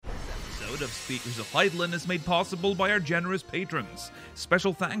episode of Speakers of Eidolon is made possible by our generous patrons.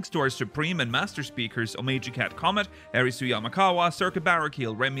 Special thanks to our Supreme and Master Speakers Omeji Cat Comet, Arisu Yamakawa, Circa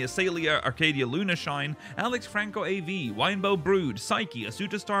Barrakiel, Remy Asalia, Arcadia Lunashine, Alex Franco AV, Winebow Brood, Psyche,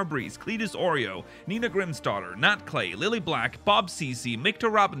 Asuta Starbreeze, Cletus Oreo, Nina Grimstarter, Nat Clay, Lily Black, Bob Cece, Mikta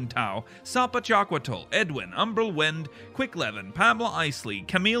Rabentau, Sapa Chakwatol, Edwin, Umbral Wind, Quick Levin, Pamela Isley,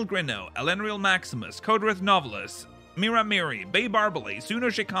 Camille Grino, Elenriel Maximus, Codrith Novelist, Mira Miri, Babe Arbale, Suno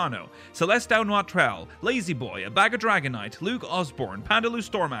Chicano, Celeste Noitrell, Lazy Boy, A Bag of Dragonite, Luke Osborne, Pandaloo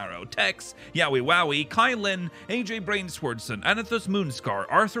Stormarrow, Tex, Yowie Wowie, Kai Lin, AJ Brainswordson, Anathus Moonscar,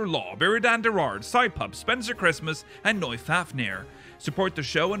 Arthur Law, Biridan Derard, Cypup, Spencer Christmas, and Noi Fafnir. Support the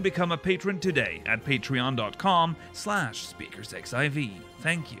show and become a patron today at patreon.com/SpeakersXIV.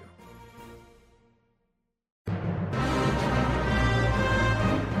 Thank you.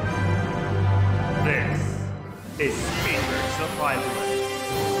 This is Speakers of Eidolon.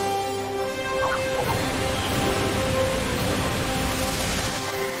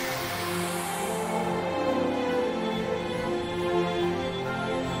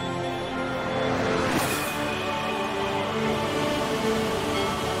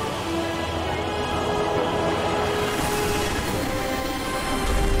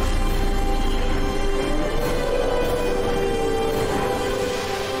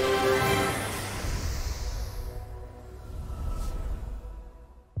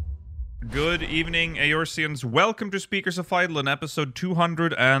 Good evening, Eorzeans. Welcome to Speakers of Eidolon, episode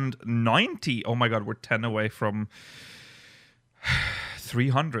 290. Oh my god, we're 10 away from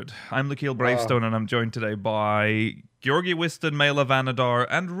 300. I'm Lakeel Bravestone, and I'm joined today by Georgi Wiston, Mela Vanadar,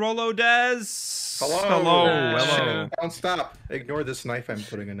 and Rollo Des. Hello. Don't stop. Ignore this knife I'm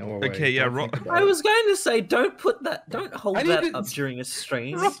putting in away. Okay, yeah. I was going to say, don't hold that up during a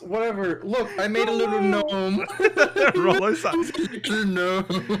stream. Whatever. Look, I made a little gnome. Rollo's up, Little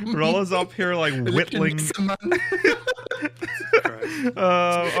gnome. Rollo's up here like whittling.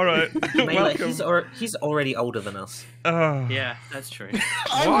 All right. Mela, Welcome. he's already older than us. Yeah, that's true.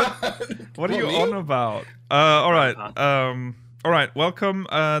 What are you on about? All right. All right. Welcome.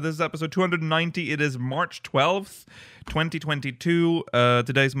 This is episode 290. It is March 12th, 2022.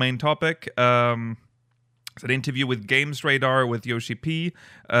 Today's main topic. It's an interview with Games Radar with Yoshi P.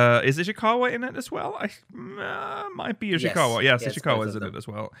 Is Ishikawa in it as well? Might be Ishikawa. Yes, Ishikawa is in it as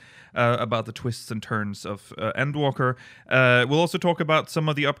well. About the twists and turns of Endwalker. We'll also talk about some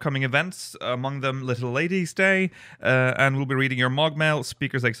of the upcoming events, among them Little Ladies Day, and we'll be reading your Mogmail,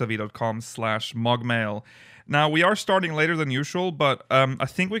 speakersxiv.com/Mogmail. Now, we are starting later than usual, but I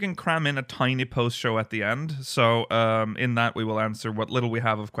think we can cram in a tiny post-show at the end. So in that, we will answer what little we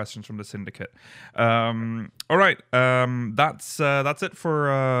have of questions from the Syndicate. All right, that's it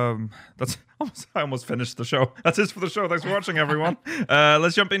for... I almost finished the show. That's it for the show. Thanks for watching, everyone.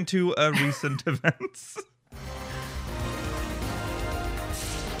 Let's jump into recent events.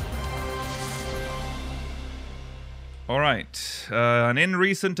 All right, and in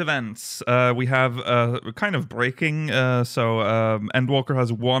recent events, we have kind of breaking. Endwalker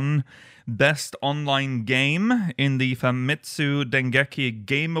has won Best Online Game in the Famitsu Dengeki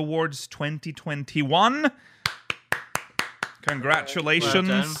Game Awards 2021.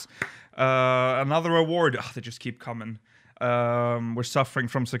 Congratulations! Another award. They just keep coming. We're suffering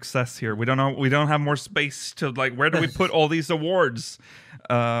from success here. We don't know. We don't have more space to where do we put all these awards?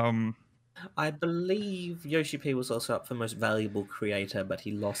 I believe Yoshi P was also up for Most Valuable Creator, but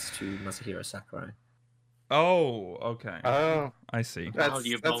he lost to Masahiro Sakurai. Oh, okay. Oh, I see.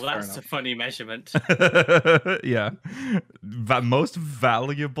 Valuable, that's a funny measurement. Yeah. Most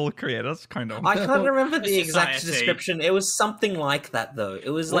valuable creator. That's kind of... I can't remember the exact Society. description. It was something like that, though. It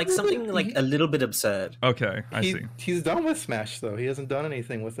was like something like a little bit absurd. Okay, I see. He's done with Smash, though. He hasn't done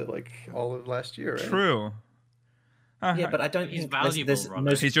anything with it all of last year, right? True. Yeah, but I don't He's think valuable, this Rollo.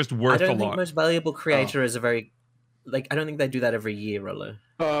 most... He's just I worth a don't think lot. Most Valuable Creator is a very... I don't think they do that every year, Rollo.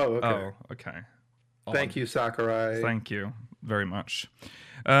 Oh, okay. Oh, okay. Thank you, Sakurai. Thank you very much.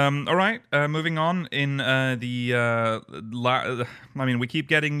 All right, moving on in we keep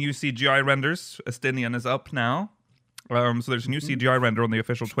getting new CGI renders. Estinian is up now. So there's a new CGI render on the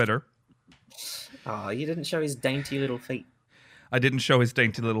official Twitter. Oh, you didn't show his dainty little feet. I didn't show his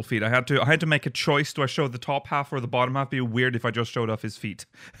dainty little feet. I had to make a choice. Do I show the top half or the bottom half? It'd be weird if I just showed off his feet.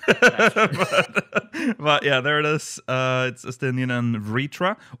 but yeah, there it is. It's Estinian and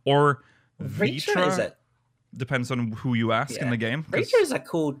Vritra or Vritra, is it? Depends on who you ask in the game. Vritra is a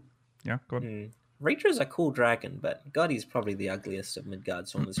cool... Yeah, go on. Vritra is a cool dragon, but God, he's probably the ugliest of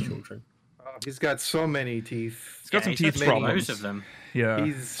Midgardsorm's children. Oh, he's got so many teeth. He's got some teeth loads problems. of them. Yeah,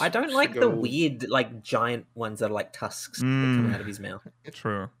 I don't like the weird, giant ones that are like tusks that come out of his mouth.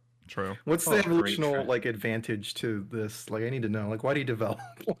 True. True. What's Oh, the great evolutional trend. like advantage to this? Like, I need to know. Like, why do you develop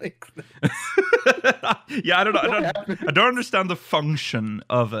like this? Yeah, I don't understand the function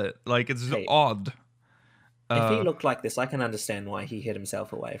of it. Like, it's Hey. odd. If he looked like this, I can understand why he hid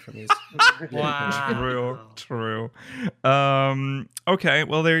himself away from his. Wow. True. Okay,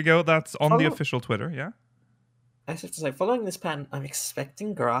 well there you go. That's on the official Twitter. Yeah. I have to say, following this pattern, I'm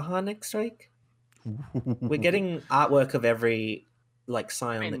expecting Graha next week. We're getting artwork of every like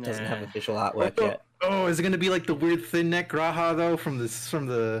Scion that doesn't have official artwork yet. Oh, is it gonna be like the weird thin neck Graha though from the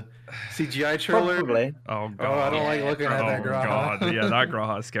CGI trailer? Probably. Oh god. Oh, I don't like looking at that Graha. God. Yeah, that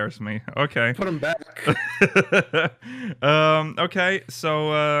Graha scares me. Okay. Put him back. Okay,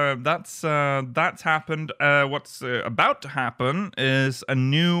 so that's happened. What's about to happen is a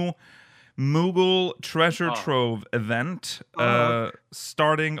new Moogle Treasure Trove event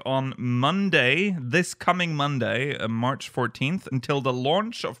starting on Monday, this coming Monday, March 14th, until the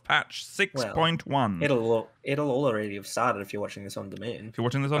launch of patch 6.1. It'll already have started if you're watching this on demand. If you're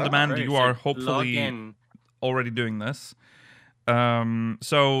watching this on demand, great. you So are log hopefully in. already doing this.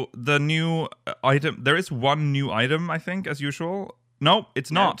 So the new item, there is one new item, I think, as usual. No,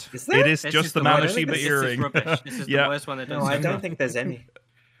 it's not. Is there? It is This just is the the worst. Mamasheba This is earring. rubbish. This is Yeah. the worst one that does. No, I don't think there's any.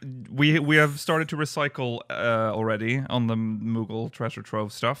 We have started to recycle already on the Moogle Treasure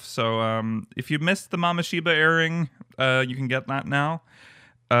Trove stuff. So if you missed the Mamasheba earring, you can get that now.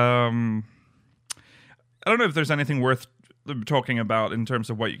 I don't know if there's anything worth talking about in terms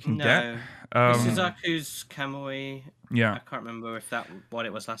of what you can get. Suzaku's Kamui. Yeah. I can't remember what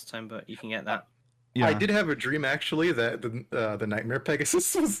it was last time, but you can get that. Yeah. I did have a dream actually that the Nightmare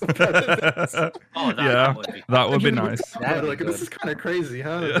Pegasus was. Oh, that would be. That would be nice. That'd be Like, this good. is kind of crazy,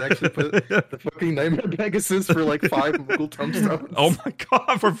 huh? They actually put the fucking Nightmare Pegasus for like 5 Moogle tombstones. Oh my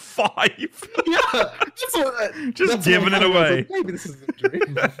god, for 5! Yeah, that's what, Just that's giving what it I was away. like, maybe this is a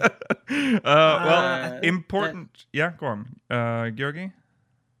dream. Well, important. Yeah, go on, Georgi.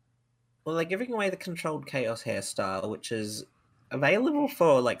 Well, they're giving away the Controlled Chaos hairstyle, which is available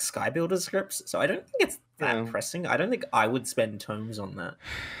for like Skybuilder scripts. So I don't think it's that pressing. I don't think I would spend tomes on that.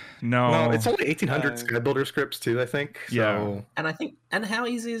 No, No, it's only 1800 Skybuilder scripts too, I think. So Yeah. And how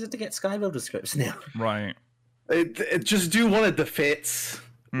easy is it to get Skybuilder scripts now? right. it just do one of the defeats.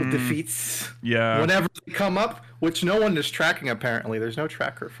 Yeah. Whenever they come up, which no one is tracking apparently. There's no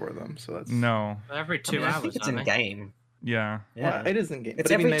tracker for them, so that's No. Every 2 I hours. think it's aren't in they? game. Yeah. Yeah, Well, it is in game. it's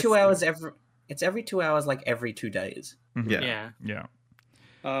but it'd be every nice 2 to- hours. It's every 2 hours, like every 2 days. Yeah. Yeah.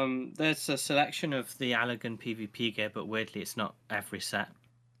 Yeah. There's a selection of the Allergan PvP gear, but weirdly, it's not every set.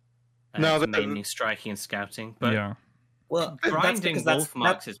 No, it's the- mainly striking and scouting. But Yeah. Well, that's grinding because wolf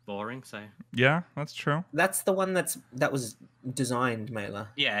marks is boring. So Yeah. That's true. that's the one that was designed, Mela.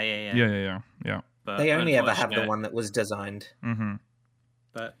 Yeah. But They only ever have the unfortunate- one that was designed. Mm-hmm.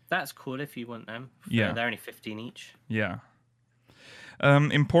 But that's cool if you want them. Yeah. They're only 15 each. Yeah.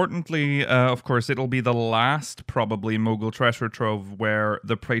 Importantly, of course, it'll be the last probably Moogle Treasure Trove where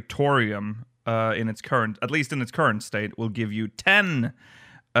the Praetorium, at least in its current state, will give you 10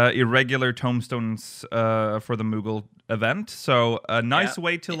 irregular tombstones for the Moogle event. So a nice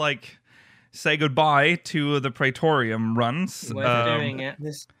way to like say goodbye to the Praetorium runs. We're doing it.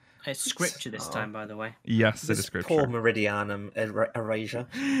 This It's scripture this time, by the way. Yes, it this is scripture. poor Meridianum erasure.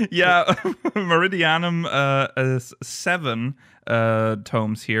 Yeah, Meridianum is 7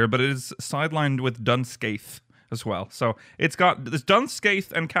 tomes here, but it is sidelined with Dunscaith as well. So it's got this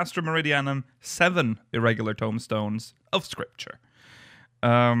Dunscaith and Castra Meridianum, 7 irregular tombstones of scripture.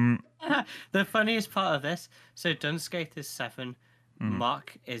 The funniest part of this, so Dunscaith is 7,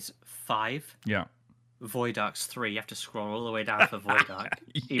 Mark is 5, Yeah. Voidark's 3. You have to scroll all the way down for Voidark,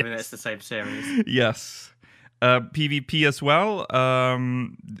 even though it's the same series. Yes. PvP as well.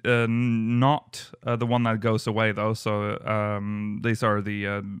 Not the one that goes away though. So these are the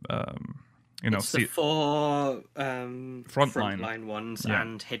It's the 4 frontline ones Yeah.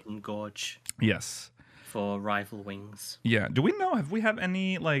 and Hidden Gorge yes. for Rival Wings. Yeah. Do we know? Have we have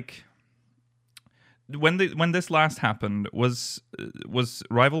any like? When this last happened, was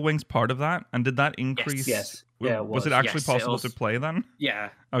Rival Wings part of that, and did that increase? Yes. Yeah, it Was it was. actually Yes, it possible was. to play then? Yeah.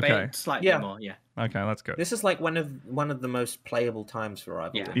 Okay. But slightly Yeah. more, yeah. Okay, that's good. This is like one of the most playable times for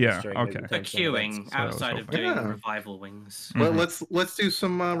Rival Yeah. Wings Yeah, during okay. the For Tombstone queuing, events. outside of hoping. doing Yeah. Revival Wings. Well, let's do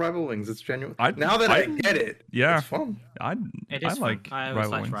some Rival Wings. It's genuine. Now that I get it, Yeah. it's fun. I It is fun. like I always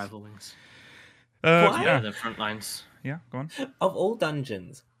Rival liked Wings. Rival Wings. Why? Yeah, The front lines. yeah. Go on. Of all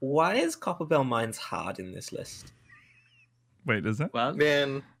dungeons, why is Copperbell Mines hard in this list? Wait, is it? Well,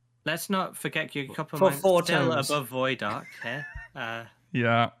 Man, let's not forget your Copper For Mines 4 still tomes. above Voidark here.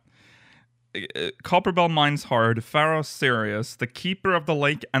 Yeah. Copperbell Mines Hard, Pharos Sirius, the Keeper of the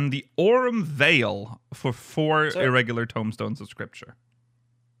Lake, and the Aurum Vale for 4 irregular tomestones of scripture.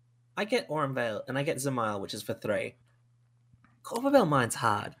 I get Aurum Vale and I get Zamile, which is for 3. Copperbell Mines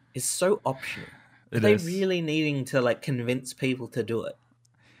Hard is so optional. Are they really needing to like convince people to do it?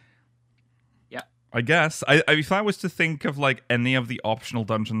 I guess. If I was to think of like any of the optional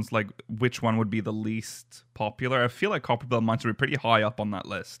dungeons, like which one would be the least popular, I feel like Copperbell Mines would be pretty high up on that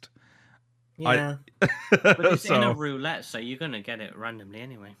list. Yeah. But it's in a roulette, so you're going to get it randomly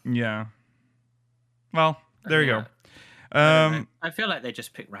anyway. Yeah. Well, there you go. I feel like they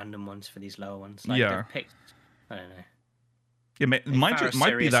just pick random ones for these lower ones. Like they've picked, I don't know. It might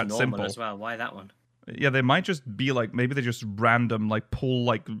be that simple as well. Why that one? Yeah, they might just be like, maybe they just random, like pull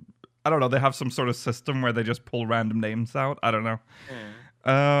like, I don't know, they have some sort of system where they just pull random names out. I don't know.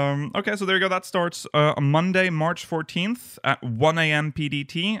 Yeah. Okay, so there you go. That starts on Monday, March 14th at 1 a.m.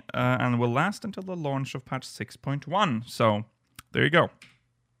 PDT and will last until the launch of patch 6.1. So there you go.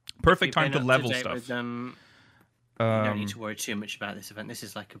 Perfect time to level stuff. You don't need to worry too much about this event. This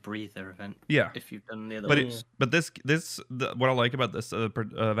is like a breather event. Yeah. If you've done the other ones. But what I like about this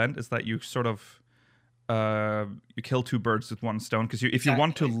event is that you sort of you kill 2 birds with 1 stone, because if you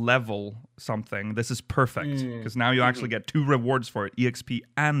want to level something, this is perfect, because now you actually get 2 rewards for it, EXP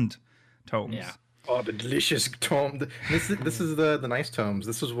and tomes. Yeah. Oh, the delicious tome. This is the nice tomes.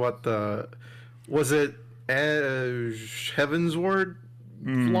 This is what was it Heavensward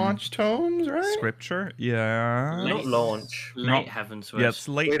launch tomes, right? Scripture, yeah. Not launch. Late Heavensward. Yeah, it's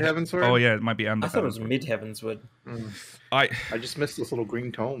late Heavensward. Oh yeah, it might be end. I thought it was mid Heavensward. I just missed those little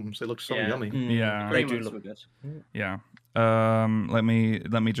green tomes. They look so yummy. Yeah, They do look good. Yeah. Let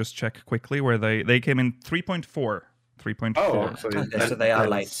me just check quickly where they came in 3.4. 3.4. Oh, so they are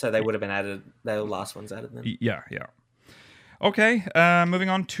late. So they would have been added. They were the last ones added then. Yeah. Okay, moving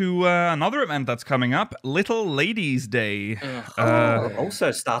on to another event that's coming up, Little Ladies Day. Also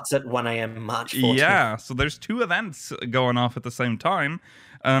starts at 1 a.m. March 14th. Yeah, so there's 2 events going off at the same time.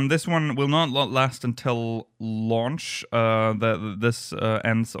 This one will not last until launch. This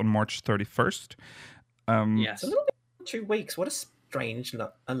ends on March 31st. Yes. It's a little bit 2 weeks. What a strange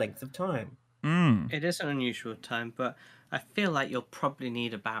length of time. It is an unusual time, but I feel like you'll probably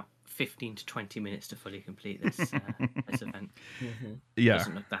need about 15 to 20 minutes to fully complete this this event. Yeah, it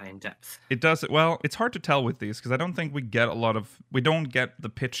doesn't look that in depth. It does. Well, it's hard to tell with these because I don't think we don't get the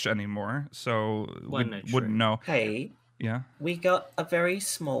pitch anymore, so we wouldn't know. Hey, yeah, we got a very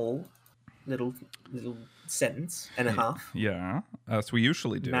small little sentence and a half. Yeah, as we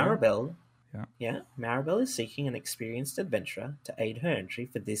usually do. Maribel. Yeah, Maribel is seeking an experienced adventurer to aid her entry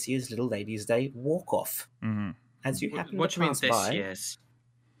for this year's Little Ladies Day walk-off. As you happen to pass by, year's?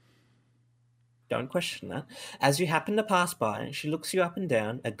 Don't question that. As you happen to pass by, she looks you up and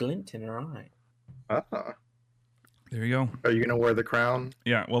down, a glint in her eye. There you go. Are you gonna wear the crown?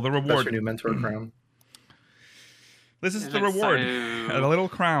 Yeah. Well, the reward. That's your new mentor crown. This is the reward. A little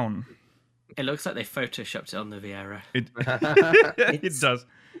crown. It looks like they photoshopped it on the Viera. It does.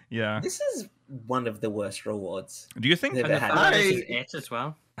 Yeah. This is one of the worst rewards. Do you think? And the fact this is it as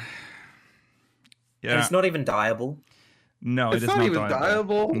well. Yeah. And it's not even dyeable. No, it's it is not even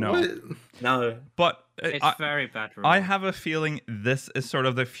dyeable. No. No. But it's very bad reward. I have a feeling this is sort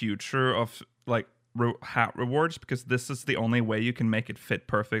of the future of like hat rewards, because this is the only way you can make it fit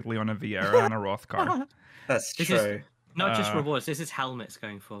perfectly on a Viera and a Rothgar. That's this true. Is not just rewards. This is helmets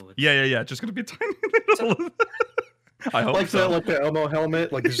going forward. Yeah. Just gonna be tiny little. I hope like so. Like the Elmo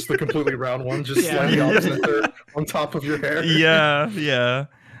helmet, like just the completely round one, just slightly opposite on top of your hair. Yeah.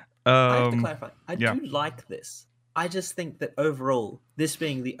 I have to clarify. I do like this. I just think that overall, this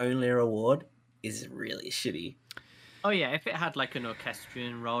being the only reward is really shitty. Oh yeah, if it had like an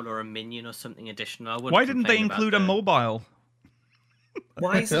orchestrion role or a minion or something additional, I wouldn't. Why didn't they include a mobile?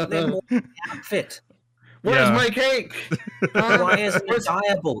 Why isn't there more outfit? Where's my cake? Why isn't it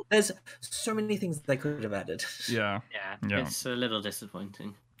dyeable? There's so many things they could have added. Yeah. It's a little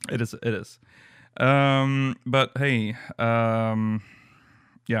disappointing. It is. But hey,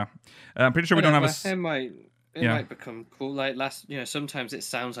 yeah. I'm pretty sure we don't have a. It might become cool. Like sometimes it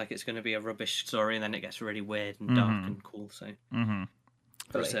sounds like it's going to be a rubbish story, and then it gets really weird and dark and cool. So,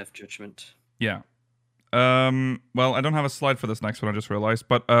 reserve judgment. Yeah. Well, I don't have a slide for this next one. I just realized,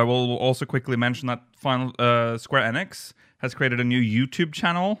 but we'll also quickly mention that Square Enix has created a new YouTube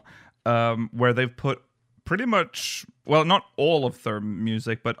channel where they've put pretty much, well, not all of their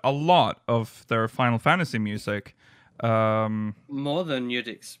music, but a lot of their Final Fantasy music. More than you'd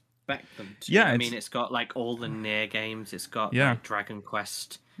expect them to. Yeah, I mean, it's got like all the Nier games. It's got like Dragon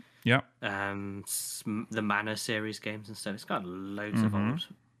Quest. Yeah. The Mana series games and stuff. It's got loads of old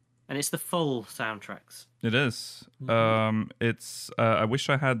And it's the full soundtracks. It is. It's. I wish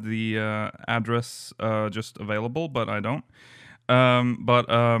I had the address just available, but I don't.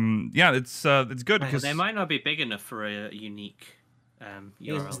 Yeah, it's good because they might not be big enough for a unique URL.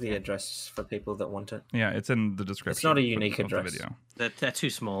 Here's the address for people that want it. yeah, it's in the description. It's not a unique of the address. video. They're too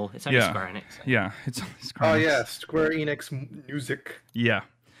small. It's only Yeah. Square Enix. Yeah, it's only Square Oh Enix. yeah, Square Enix Music. Yeah.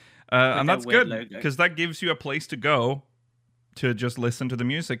 And their that's weird good logo. because that gives you a place to go to just listen to the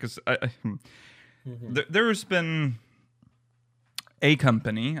music. Because there's been a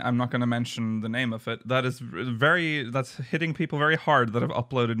company, I'm not going to mention the name of it, that's hitting people very hard that have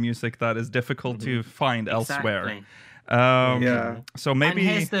uploaded music that is difficult to find elsewhere. Exactly. So maybe And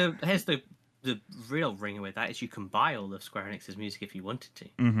here's the real ringer with that is you can buy all of Square Enix's music if you wanted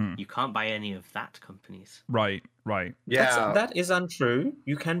to. You can't buy any of that company's. right. Yeah. That is untrue.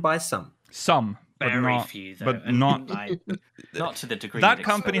 You can buy some. Some, but Very not, few, though, but and not. not to the degree That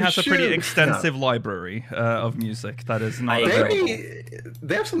company Oh, has a pretty shoot. extensive library of music that is not I available.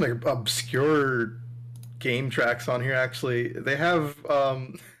 They have some obscure game tracks on here. Actually, they have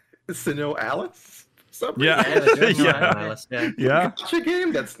Sinnoh Alice. Yeah. Yeah. Yeah. Gotcha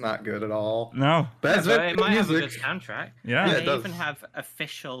game that's not good at all. No. But that's But very it good might have a good music. soundtrack. Yeah. And Yeah, it they does. even have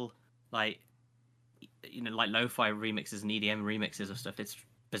official like lo-fi remixes and EDM remixes of stuff. It's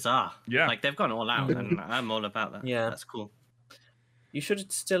bizarre. Yeah. Like they've gone all out, and I'm all about that. Yeah. That's cool. You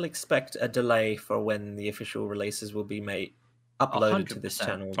should still expect a delay for when the official releases will be uploaded to this 100%.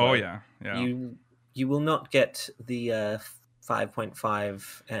 channel. Oh though. yeah. You will not get the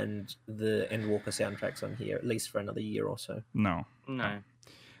 5.5 and the Endwalker soundtracks on here, at least for another year or so. No. No.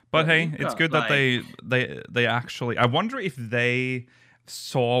 But Well, hey, you've it's got, good that they actually. I wonder if they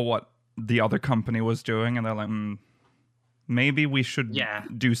saw what the other company was doing, and they're like, maybe we should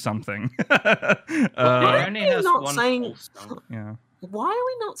do something. It only has not one saying- full song. Yeah. Why are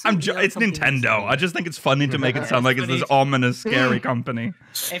we not saying It's Nintendo. I just think it's funny to make it sound like it's this funny. ominous, scary company.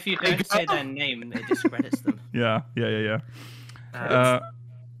 If you don't say their name, it discredits them. Yeah.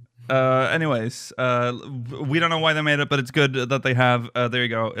 Anyways, we don't know why they made it, but it's good that they have. There you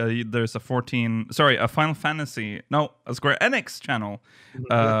go. There's a Final Fantasy. No, a Square Enix channel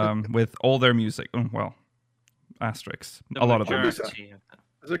with all their music. Well, asterisks. The A lot of them. majority of them.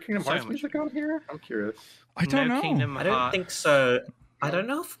 Is there Kingdom So Hearts much. music on here? I'm curious. I don't No know. Kingdom I don't Hearts. think so. I don't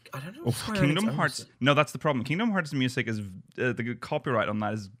know if Square Enix Kingdom owns Hearts. it. No, that's the problem. Kingdom Hearts music is the copyright on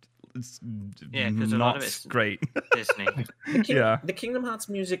that is Yeah, 'cause a lot not of it's great. Disney. Yeah. The Kingdom Hearts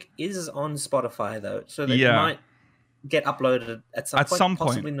music is on Spotify though, so that Yeah. it might get uploaded at some At point. some point.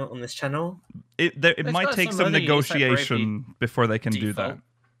 Possibly not on this channel. It It's might got take some some really- it's like negotiation before they can do that. default.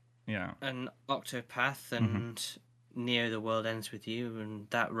 Yeah. And Octopath and Neo: The World Ends with You and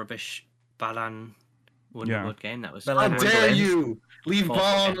that rubbish Balan Wonderwood game that was. Balan How Wonderland. dare you leave Awful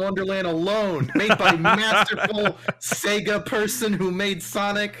Balan game. Wonderland alone? Made by masterful Sega person who made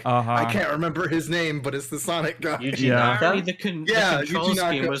Sonic. Uh-huh. I can't remember his name, but it's the Sonic guy. Yuji Yeah. Naka? Apparently the Yeah, control Yuji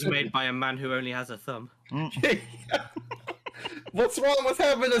scheme Naka. was made by a man who only has a thumb. What's wrong with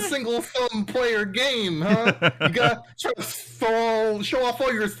having a single thumb player game, huh? You gotta try to show off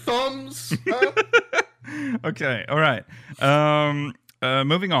all your thumbs, huh? Okay. All right.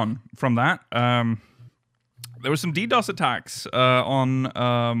 Moving on from that. There were some DDoS attacks on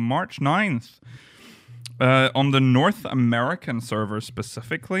March 9th on the North American server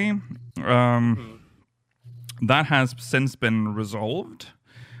specifically. That has since been resolved.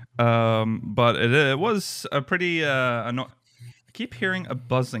 But it was a pretty... I keep hearing a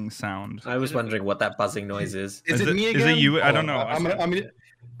buzzing sound. I was wondering what that buzzing noise is. Is Is it me it again? you? I Hold don't on, know.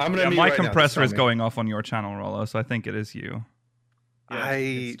 I'm gonna Yeah, mute my right now, compressor just is tell me. going off on your channel, Rollo, so I think it is you. Yeah,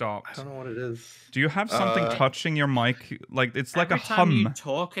 it I stopped. don't know what it is. Do you have something touching your mic? Like it's like Every a time you hum.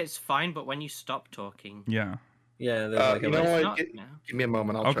 talk, it's fine, but when you stop talking, Yeah. Yeah, there's like You a know it's what? not Give now. me a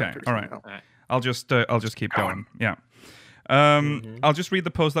moment. I'll try Okay, and fix all it right. now. Alright. I'll just keep going. Yeah. I'll just read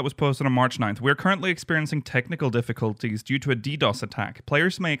the post that was posted on March 9th. We're currently experiencing technical difficulties due to a DDoS attack.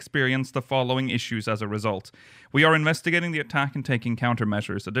 Players may experience the following issues as a result. We are investigating the attack and taking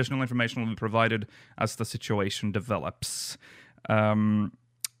countermeasures. Additional information will be provided as the situation develops.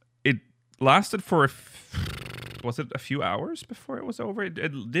 It lasted for was it a few hours before it was over?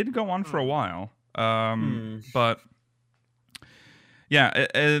 It did go on for a while. But yeah,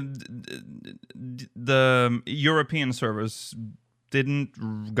 the European servers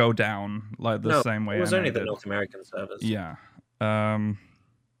didn't go down like the same way. It was NA only the did. North American servers. Yeah.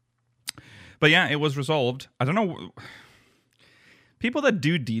 But yeah, it was resolved. I don't know. People that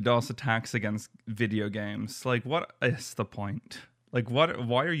do DDoS attacks against video games, like, what is the point? Like,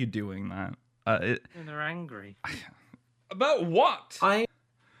 why are you doing that? And they're angry. About what?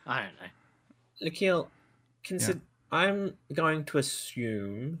 I don't know. Nikhil, I'm going to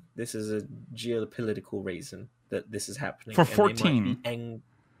assume this is a geopolitical reason that this is happening. For 14. And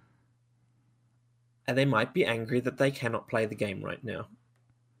they might be angry that they cannot play the game right now.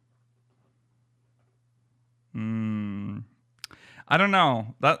 I don't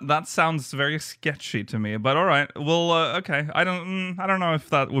know. That sounds very sketchy to me. But all right, well, okay. I don't know if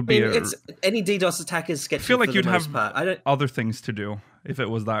that would be. Any DDoS attack is sketchy. I feel like for you'd the most have part. other things to do if it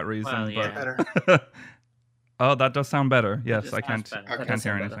was that reason. Well, yeah. Better. Oh, that does sound better. Yes, I sounds can't. better. I can't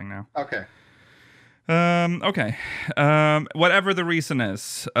hear anything now. Okay. Okay. Whatever the reason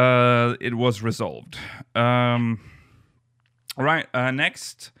is, it was resolved. Right.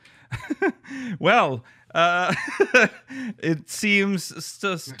 Next. Well, it seems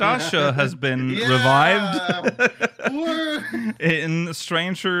Stasha has been revived in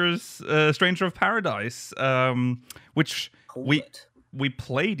Stranger of Paradise, which we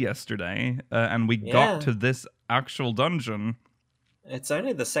played yesterday, and we got to this actual dungeon. It's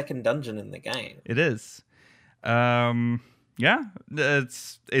only the second dungeon in the game. It is. Yeah,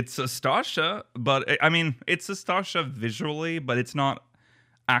 it's a Stasha, but I mean, it's a Stasha visually, but it's not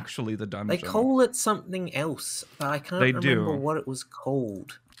actually the dungeon. They call it something else, but I can't remember what it was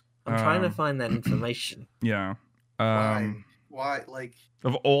called. I'm trying to find that information. Yeah. Why? Like,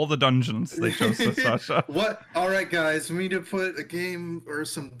 of all the dungeons, they chose the Stasha. What? All right, guys, we need to put a game or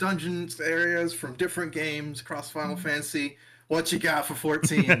some dungeons areas from different games across Final Fantasy. What you got for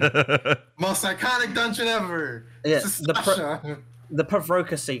 14? Most iconic dungeon ever. Yeah, the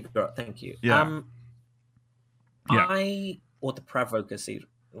Provoker Secret. Thank you. Yeah. Or the Provoker Secret.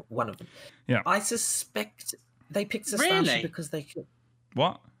 One of them. Yeah. I suspect they picked Stasha Really? because they could.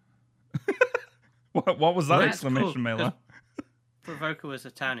 What? What was that That's exclamation, cool, Mela? Provoker was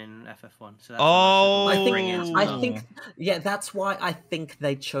a town in FF1, so that's Oh, I think, that's why I think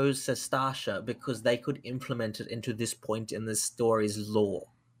they chose Stasha, because they could implement it into this point in the story's lore.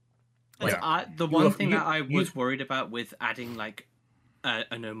 The one thing that I was worried about with adding like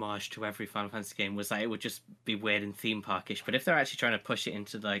an homage to every Final Fantasy game was that it would just be weird and theme parkish. But if they're actually trying to push it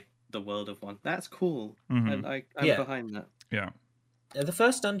into like the world of one, that's cool. Mhm. I'm behind that. Yeah. The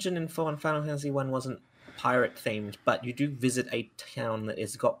first dungeon in Final Fantasy 1 wasn't pirate themed, but you do visit a town that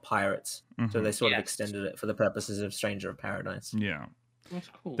has got pirates, so they sort of extended it for the purposes of Stranger of Paradise. Yeah. That's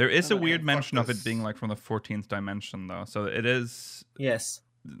cool. There is a weird mention of it being like from the 14th dimension, though. So it is. Yes.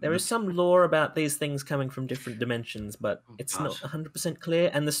 There is some lore about these things coming from different dimensions, but it's not 100% clear.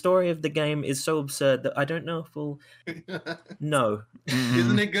 And the story of the game is so absurd that I don't know if we'll know.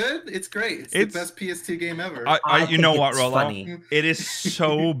 Isn't it good? It's great. It's the best PS2 game ever. You know what, it's Rollo? funny. It is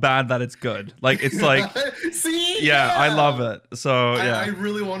so bad that it's good. Like it's like. See? Yeah, I love it. So yeah, I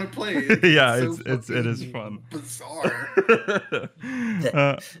really want to play it. Yeah, It's it is fun. Bizarre.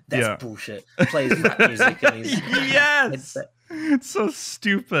 That's bullshit. Plays rap music and he's yes. It's so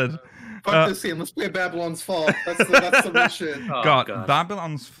stupid. Fuck this game. Let's play Babylon's Fall. That's the real shit. Oh, God, God,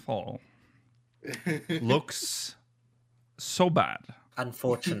 Babylon's Fall looks so bad.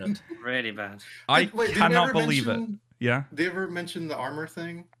 unfortunate. really bad. I cannot believe it. Yeah. Did they ever mention the armor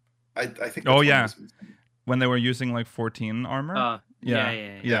thing? I think. Oh yeah. When they were using like 14 armor. Yeah.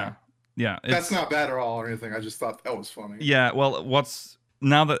 That's not bad at all or anything. I just thought that was funny. Yeah. Well,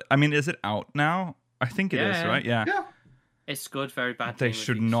 is it out now? I think it is, right? Yeah. Yeah. It's good, very bad. They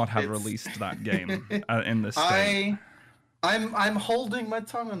should not have released that game in this state. I'm holding my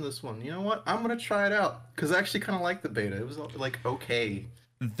tongue on this one. You know what? I'm gonna try it out because I actually kind of like the beta. It was like okay.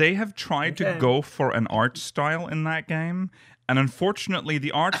 They have tried to go for an art style in that game, and unfortunately,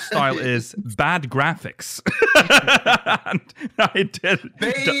 the art style is bad graphics. And I did.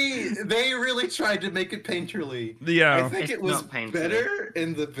 They really tried to make it painterly. Yeah, I think it was better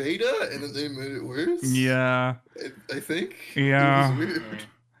in the beta, and then they made it worse. Yeah, I think. Yeah, it was weird.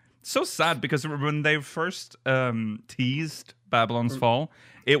 So sad because when they first teased Babylon's Fall,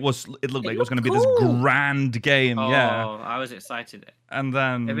 it looked like it was going to be this grand game. Oh, yeah, I was excited. And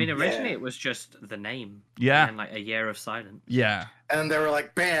then originally it was just the name. Yeah, and like a year of silence. Yeah, and they were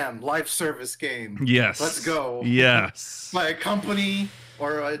like, "Bam, live service game. Yes, let's go." Yes, by a company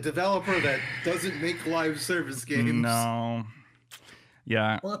or a developer that doesn't make live service games. No.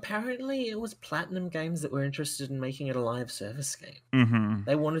 Yeah. Well, apparently it was Platinum Games that were interested in making it a live service game. Mm-hmm.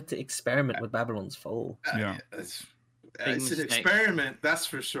 They wanted to experiment with Babylon's Fall. Yeah. It's an experiment, that's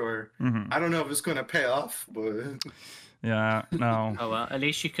for sure. Mm-hmm. I don't know if it's going to pay off, but... Yeah, no. Oh, well, at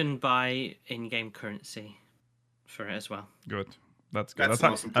least you can buy in-game currency for it as well. Good. That's good. That's the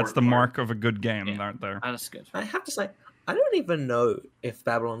most That's the important mark of a good game, right there. That's good. I have to say, I don't even know if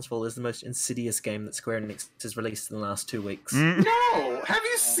Babylon's Fall is the most insidious game that Square Enix has released in the last 2 weeks. No, have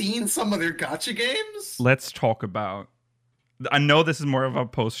you seen some of their gacha games? Let's talk about. I know this is more of a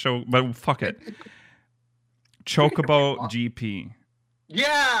post show, but fuck it. Chocobo GP.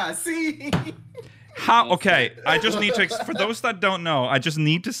 Yeah, see? How? Okay, I just need to. For those that don't know, I just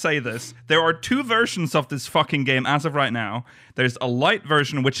need to say this. There are 2 versions of this fucking game as of right now. There's a light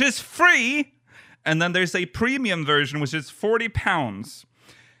version, which is free, and then there's a premium version, which is £40.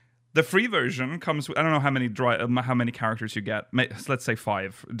 The free version comes with, I don't know how many characters you get. Let's say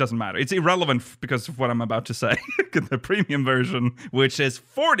 5. It doesn't matter. It's irrelevant because of what I'm about to say. The premium version, which is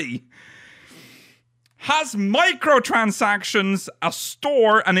 40, has microtransactions, a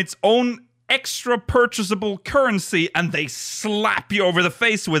store, and its own extra purchasable currency, and they slap you over the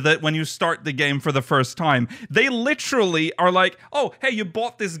face with it when you start the game for the first time. They literally are like, oh, hey, you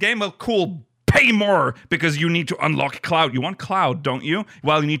bought this game? Well, cool. Pay more because you need to unlock Cloud. You want Cloud, don't you?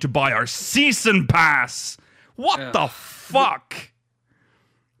 Well, you need to buy our season pass. What the fuck?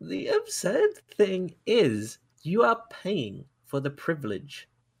 The absurd thing is, you are paying for the privilege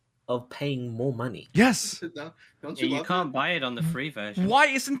of paying more money. Yes. Don't Yeah, you you love can't it? buy it on the free version. Why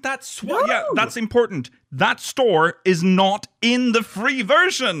isn't that No! Yeah, that's important. That store is not in the free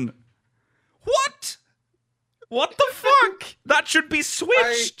version. What? What the fuck? That should be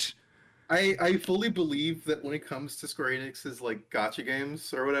switched. I fully believe that when it comes to Square Enix's like gacha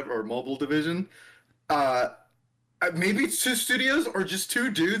games or whatever, or mobile division, maybe it's 2 studios or just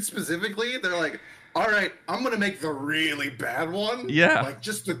 2 dudes specifically. They're like, all right, I'm gonna make the really bad one. Yeah. Like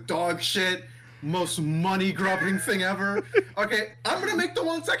just the dog shit, most money grubbing thing ever. Okay, I'm gonna make the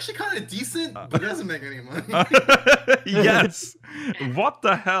one that's actually kind of decent, but doesn't make any money. Yes. What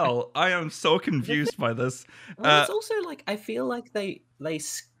the hell? I am so confused by this. Well, it's also like, I feel like they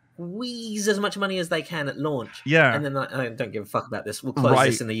squeeze as much money as they can at launch. Yeah. And then I don't give a fuck about this. We'll close Right.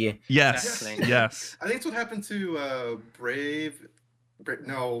 this in a year. Yes. Exactly. Yes. I think it's what happened to Brave.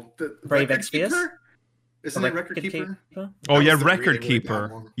 No, the Brave Record Exvius? Keeper? Isn't it Record Keeper? Oh That yeah, was the Record really, really Keeper.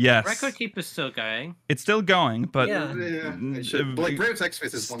 bad one. Yes. Record Keeper's still going. It's still going, but Yeah. Yeah, it should. But, like Brave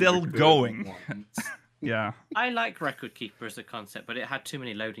Exvius is one still of the good going. ones. yeah. I like Record Keeper as a concept, but it had too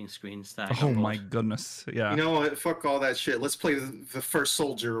many loading screens that I got Oh bored. my goodness. Yeah. You know what? Fuck all that shit. Let's play the First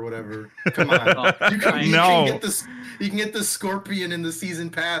Soldier or whatever. Come on. Oh, You can No. get this. You can get the Scorpion in the season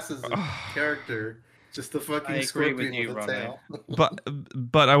pass as a character. Just the fucking I agree Scorpion with you, with a Ronnie. tail.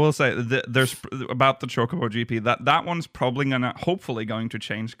 but I will say there's about the Chocobo GP that one's probably hopefully going to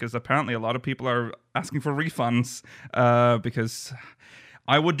change because apparently a lot of people are asking for refunds because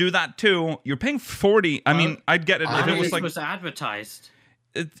I would do that too. You're paying 40. I mean, I'd get it if it was This like was advertised.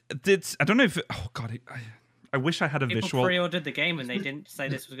 it's. I don't know if. Oh god, I wish I had a People visual. pre-ordered the game and they didn't say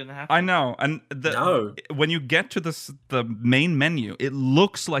this was going to happen. I know, and No. when you get to the main menu, it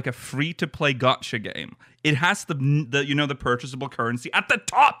looks like a free-to-play gacha game. It has the the purchasable currency at the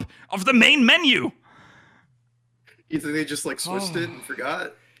top of the main menu. You think they just like switched it and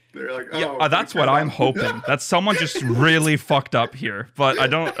forgot? They're like, oh, Yeah, that's what I'm hoping. That someone just really fucked up here, but I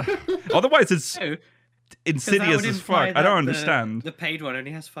don't. Otherwise, it's No, 'cause that insidious would as imply fuck. I that don't understand. The paid one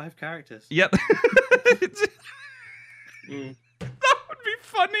only has 5 characters. Yeah. That would be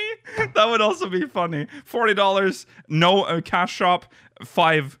funny. That would also be funny. $40, no cash shop,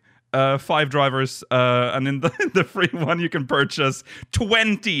 5 drivers, and in the free one you can purchase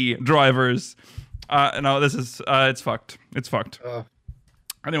 20 drivers. No, this is it's fucked. It's fucked.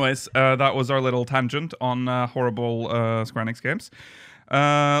 Anyways, that was our little tangent on horrible Square Enix games.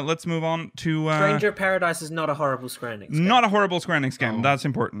 Let's move on to Stranger of Paradise is not a horrible Square Enix game. not a horrible Square Enix game. Oh. That's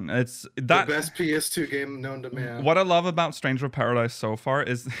important. It's the that best PS2 game known to man. what I love about Stranger of Paradise so far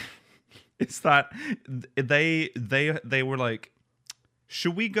is that they were like,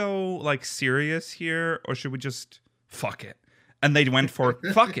 should we go like serious here or should we just fuck it? And they went for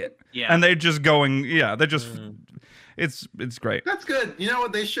fuck it. Yeah. And they're just going, yeah, they're just it's great. That's good. You know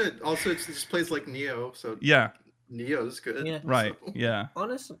what? They should. Also, it just plays like Neo, so Yeah, Neo's good. Yeah. right. So- Yeah.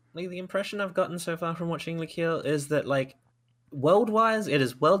 Honestly, the impression I've gotten so far from watching Lakil is that, like, world-wise, it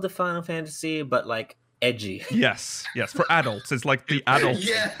is well to Final Fantasy, but, like, edgy. Yes. Yes. For adults. It's like the adults.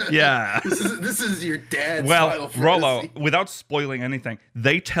 Yeah. Yeah. This is your dad's Well, Final Rollo, Fantasy. without spoiling anything,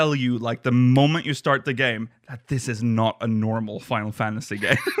 they tell you like the moment you start the game that this is not a normal Final Fantasy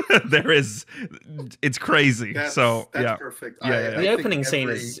game. It's crazy. That's yeah, perfect. Yeah, yeah, The think opening scene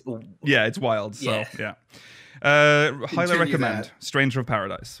every- is... yeah, it's wild. So Yeah. yeah, highly Continue recommend that. Stranger of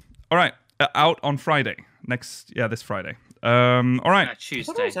Paradise. All right, out on Friday this Friday. All right.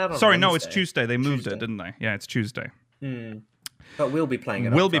 Tuesday. I thought it was out on Sorry, no, it's Wednesday. Tuesday. They moved Tuesday. it, didn't they? Yeah, it's Tuesday. Hmm. But we'll be playing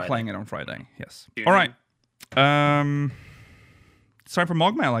it. We'll on be Friday. playing it on Friday. Yes. Tune All in. right. It's time for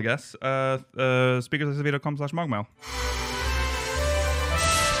Mogmail, I guess. SpeakersSSV.com/Mogmail.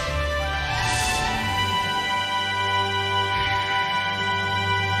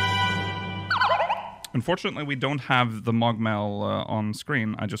 Unfortunately, we don't have the Mogmail on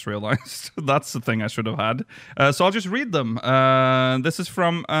screen. I just realized that's the thing I should have had. So I'll just read them. This is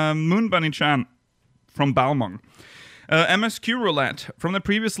from Moon Bunny Chan from Balmung. MSQ Roulette. From the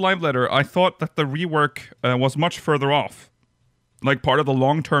previous live letter, I thought that the rework was much further off, like part of the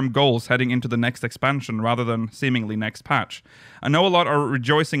long-term goals heading into the next expansion rather than seemingly next patch. I know a lot are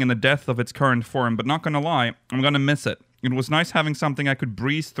rejoicing in the death of its current form, but not gonna lie, I'm gonna miss it. It was nice having something I could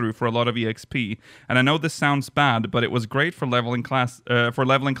breeze through for a lot of EXP, and I know this sounds bad, but it was great for leveling classes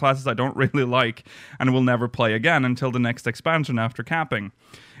I don't really like and will never play again until the next expansion after capping.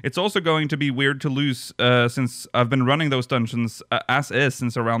 It's also going to be weird to lose since I've been running those dungeons as is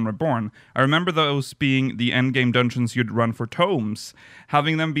since A Realm Reborn. I remember those being the endgame dungeons you'd run for tomes.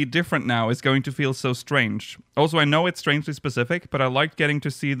 Having them be different now is going to feel so strange. Also, I know it's strangely specific, but I liked getting to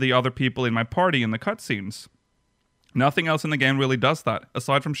see the other people in my party in the cutscenes. Nothing else in the game really does that,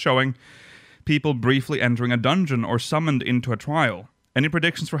 aside from showing people briefly entering a dungeon or summoned into a trial. Any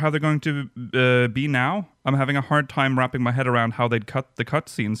predictions for how they're going to be now? I'm having a hard time wrapping my head around how they'd cut the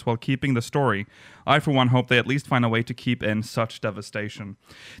cutscenes while keeping the story. I, for one, hope they at least find a way to keep in such devastation.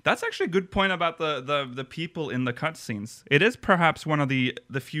 That's actually a good point about the people in the cutscenes. It is perhaps one of the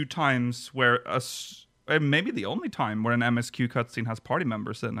few times where, maybe the only time where an MSQ cutscene has party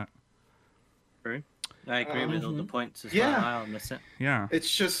members in it. True. I agree with all the points as Yeah. well. I'll miss it. Yeah. It's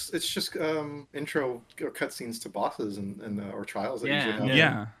just intro or cutscenes to bosses and or trials that Yeah. usually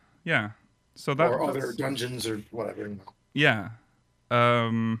have. Yeah. So that Or other dungeons or whatever. Yeah.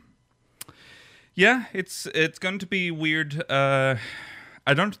 Yeah, it's going to be weird. I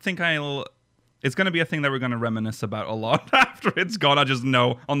don't think it's going to be a thing that we're going to reminisce about a lot after it's gone. I just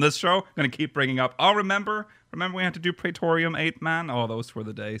know on this show, I'm going to keep bringing up, remember we had to do Praetorium 8, man? Oh, those were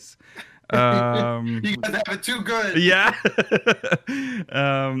the days. You guys have it too good. Yeah.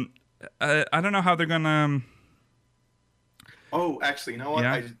 I don't know how they're going to... Oh, actually, you know what?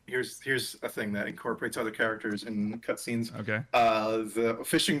 Yeah. Here's a thing that incorporates other characters in cutscenes. Okay. The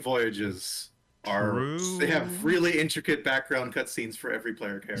fishing voyages True. they have really intricate background cutscenes for every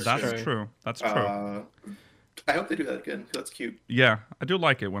player character. That's true. That's true. I hope they do that again. 'Cause that's cute. Yeah, I do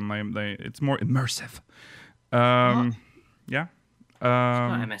like it when they it's more immersive. Yeah.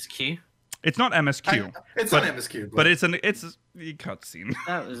 Not MSQ. It's not MSQ. It's not MSQ, but it's a cutscene.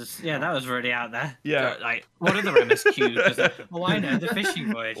 That was really out there. Yeah. Like, what are the MSQ? Oh, I know the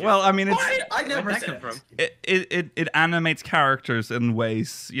fishing voyage. Well, I mean, it's I never Where'd that said come from? it animates characters in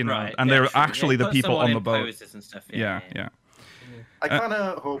ways, Right, and yeah, they're true. actually It the puts people them all on in the boat. poses and stuff. Yeah. I kind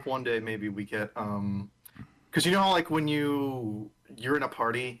of hope one day maybe we get because you know how, like when you're in a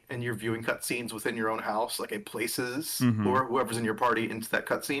party and you're viewing cutscenes within your own house, like it places Mhm. or whoever's in your party into that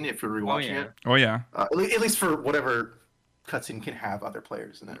cutscene if you're rewatching yeah. it. Oh yeah. At least for whatever cutscene can have other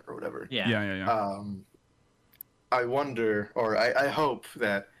players in it or whatever. Yeah. I wonder, or I hope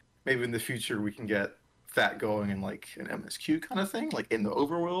that maybe in the future we can get that going in like an MSQ kind of thing, like in the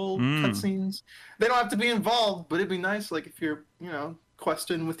overworld cutscenes. They don't have to be involved, but it'd be nice, like if you're,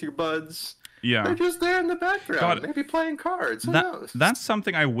 questing with your buds. Yeah. They're just there in the background, God, maybe playing cards. Who knows? That's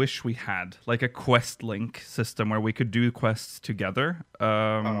something I wish we had, like a quest link system where we could do quests together.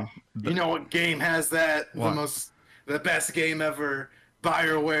 You know what game has that? What? The best game ever.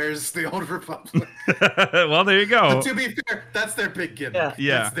 BioWare's The Old Republic. Well, there you go. But to be fair, that's their big gimmick.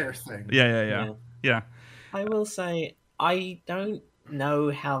 Yeah. That's their thing. Yeah. I will say, I don't know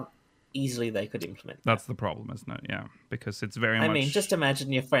how easily they could implement that. That's the problem, isn't it? Yeah, because it's very much. I mean, just imagine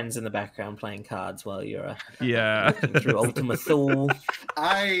your friends in the background playing cards while you're looking through Ultima Thule.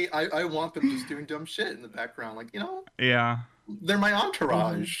 I want them just doing dumb shit in the background, like Yeah. they're my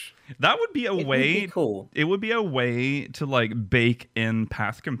entourage. That would be a It way. would be cool. It would be a way to like bake in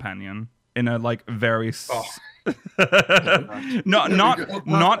Path Companion in a like very.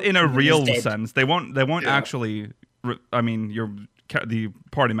 Not in a real sense. They won't actually. I mean, the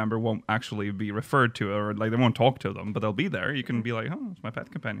party member won't actually be referred to, or like they won't talk to them, but they'll be there. You can be like, "Oh, it's my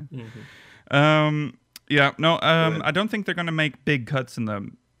Path Companion." I don't think they're gonna make big cuts in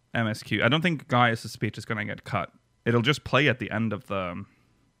the MSQ. I don't think Gaius' speech is gonna get cut. It'll just play at the end of the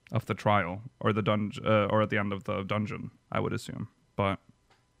trial or the dungeon, or at the end of the dungeon, I would assume. But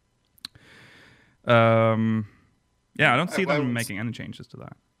I don't see them making any changes to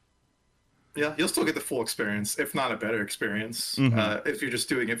that. Yeah, you'll still get the full experience, if not a better experience, if you're just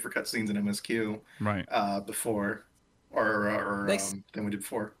doing it for cutscenes and MSQ. Right. Before. than we did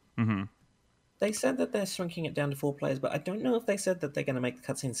before. Mm-hmm. They said that they're shrinking it down to 4 players, but I don't know if they said that they're going to make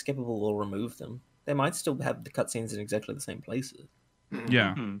the cutscenes skippable or remove them. They might still have the cutscenes in exactly the same places.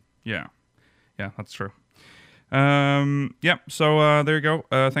 Yeah, yeah, that's true. So there you go.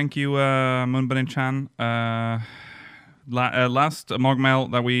 Thank you, Moonbunny-chan. Last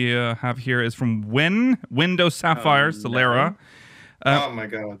Mogmail that we have here is from Windows Sapphire Solera. Oh my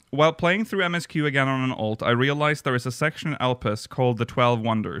god. While playing through MSQ again on an alt, I realized there is a section in Elpis called the 12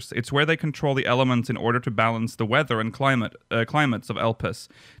 Wonders. It's where they control the elements in order to balance the weather and climates of Elpis.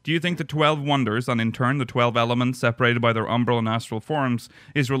 Do you think the 12 Wonders, and in turn the 12 elements separated by their umbral and astral forms,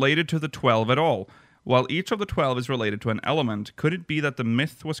 is related to the 12 at all? While each of the 12 is related to an element, could it be that the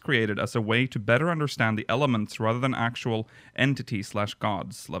myth was created as a way to better understand the elements rather than actual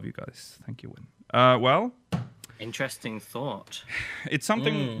entities/gods? Love you guys. Thank you, Win. Well... Interesting thought. It's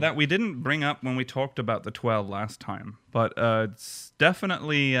something that we didn't bring up when we talked about the 12 last time, but it's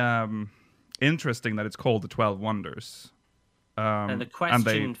definitely interesting that it's called the 12 Wonders. And the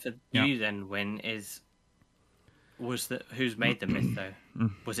question for you then, Win, is who's made the myth though?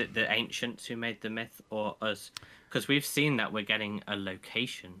 Was it the ancients who made the myth, or us? Because we've seen that we're getting a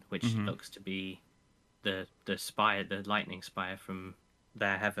location which looks to be the spire, the lightning spire from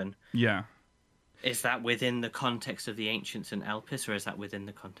their heaven. Yeah. Is that within the context of the ancients and Elpis, or is that within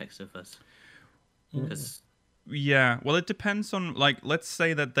the context of us? Yeah, well, it depends on, like, let's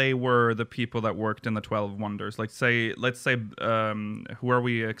say that they were the people that worked in the 12 Wonders. Let's say, who are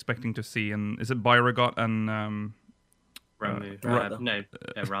we expecting to see? And is it Byragot and Ramu?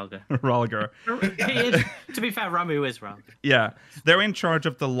 Ralga. Ralgar. To be fair, Ramu is Ralga. Yeah, they're in charge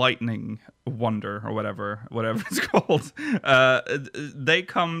of the lightning wonder or whatever it's called. They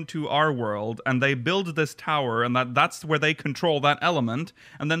come to our world and they build this tower, and that's where they control that element.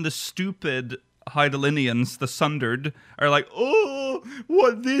 And then the stupid Hydaelinians, the Sundered, are like, oh,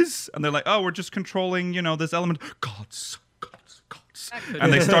 what this? And they're like, oh, we're just controlling, this element. Gods.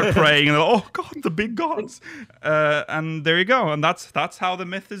 And they start praying, and they're like, oh god, the big gods. And there you go. And that's how the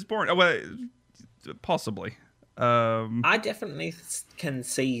myth is born. Well, possibly. I definitely can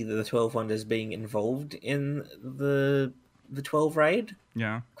see the 12 Wonders being involved in the 12 raid.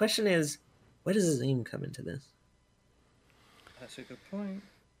 Yeah. Question is, where does Azim come into this? That's a good point.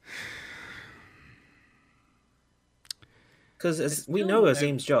 Because we know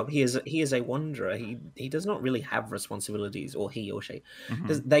Azim's job, he is a wanderer. He does not really have responsibilities, or he or she.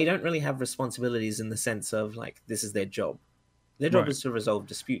 They don't really have responsibilities in the sense of, like, this is their job. Their job is to resolve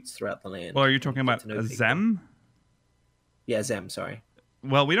disputes throughout the land. Well, are you talking about Azem? Yeah, Azem, sorry.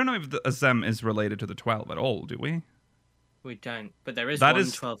 Well, we don't know if Azem is related to the 12 at all, do we? We don't, but there is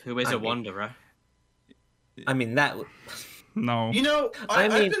one 12 who is a wanderer. I mean, that... No.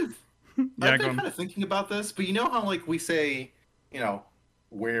 I've been kind of thinking about this, but you know how, like, we say,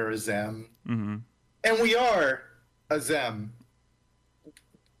 where is Azem? Mm-hmm. And we are Azem.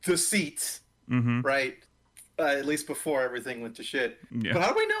 The seats, right? At least before everything went to shit. Yeah. But how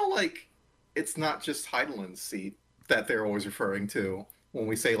do we know, like, it's not just Hydaelyn's seat that they're always referring to when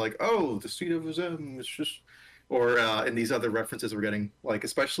we say, like, oh, the seat of Azem is just... Or in these other references we're getting, like,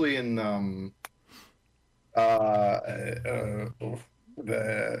 especially in the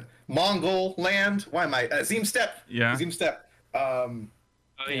Mongol land. Why am I Azim Steppe? Yeah. Azim Steppe.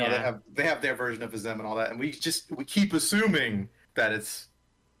 They have their version of Azem and all that, and we keep assuming that it's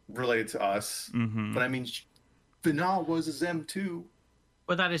related to us. But I mean, Vinal was Azem too.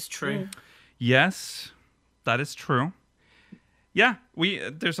 Well, that is true. Yes, that is true. Yeah,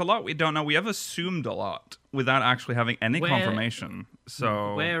 there's a lot we don't know. We have assumed a lot without actually having any confirmation.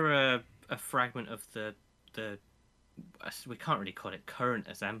 So we're a fragment of the we can't really call it current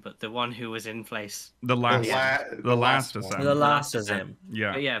Azem, but the one who was in place. The last Azem. The last Azem.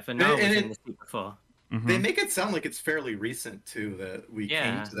 Yeah. But yeah, Vinal was in the seat before. They make it sound like it's fairly recent too that we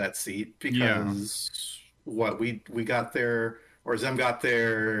came to that seat, because we got there, or Azem got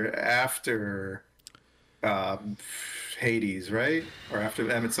there after Hades, right? Or after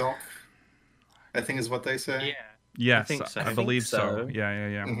Emet-Selch, I think is what they say. Yeah. Yes, I think so. I believe so.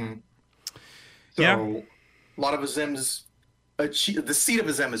 Yeah. So a lot of Azem's the seat of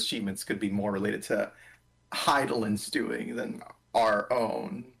Azem's achievements could be more related to Hydaelyn's doing than our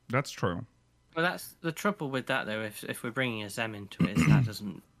own. That's true. Well, that's the trouble with that, though. If we're bringing Azem into it, is that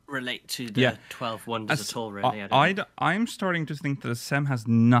doesn't relate to the 12 Wonders at all, really. I'm starting to think that Azem has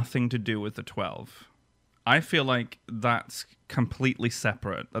nothing to do with the 12. I feel like that's completely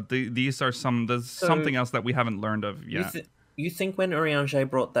separate. That these are something else that we haven't learned of yet. You think when Urianger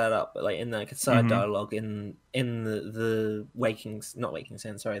brought that up, like in a side dialogue in the Rising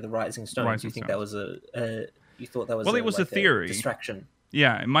Stones, you think that was You thought that was it was a theory distraction.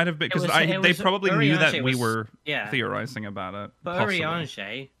 Yeah, it might have been because they probably knew that we were theorizing about it. But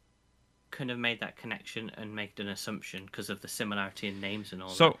Urianger couldn't have made that connection and made an assumption because of the similarity in names and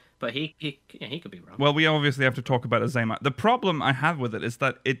all that. But he could be wrong. Well, we obviously have to talk about Azema. The problem I have with it is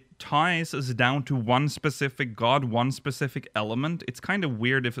that it ties us down to one specific god, one specific element. It's kind of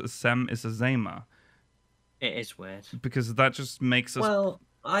weird if Sem is Azema. It is weird. Because that just makes us... Well,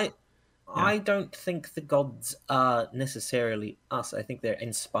 I don't think the gods are necessarily us. I think they're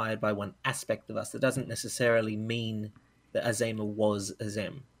inspired by one aspect of us. That doesn't necessarily mean that Azema was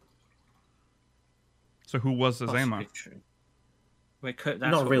Azem. So who was Azema? That's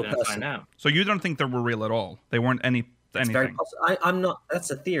not a real person. So you don't think they were real at all? They weren't anything? Very possible. I'm not.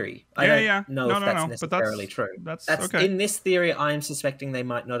 That's a theory. I don't know if that's necessarily true. That's okay. In this theory, I am suspecting they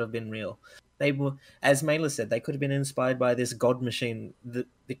might not have been real. They were, as Mela said, they could have been inspired by this god machine that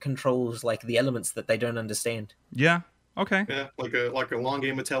controls like the elements that they don't understand. Yeah. Okay. Yeah, like a long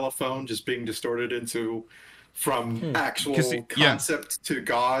game of telephone just being distorted into from actual concept to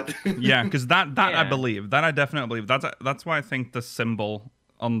God. Yeah, because that I believe. That I definitely believe. That's why I think the symbol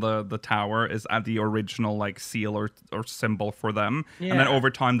on the tower is at the original like seal or symbol for them. Yeah. And then over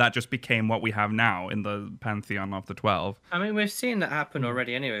time that just became what we have now in the pantheon of the 12. I mean, we've seen that happen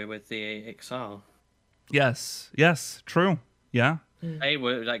already anyway with the Ixal. Yes, true. Yeah. They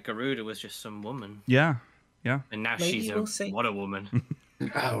were like Garuda was just some woman. Yeah. And now what a woman.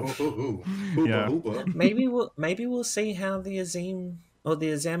 Yeah. Maybe we'll see how the Azem or the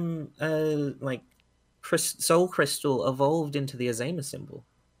Azem soul crystal evolved into the Azema symbol.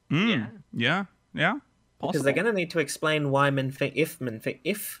 Yeah. Because they're going to need to explain why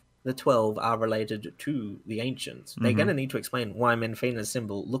if the 12 are related to the ancients, they're going to need to explain why Menfina's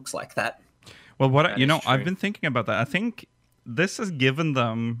symbol looks like that. Well, I've been thinking about that. I think this has given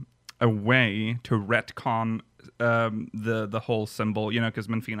them a way to retcon the whole symbol, because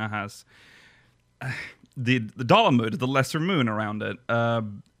Menfina has the Dalamud, the lesser moon around it,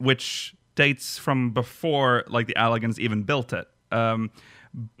 which dates from before like the Allagans even built it.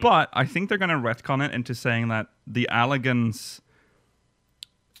 But I think they're going to retcon it into saying that the Allagans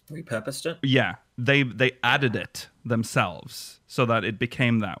repurposed it. Yeah, they added it themselves so that it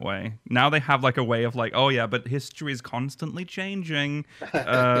became that way. Now they have like a way of like, oh yeah, but history is constantly changing.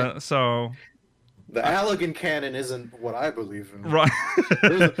 So the Allagan canon isn't what I believe in. Right.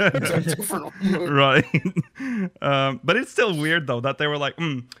 It's a different one. Right. But it's still weird though that they were like,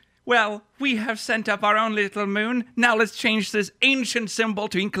 well, we have sent up our own little moon. Now let's change this ancient symbol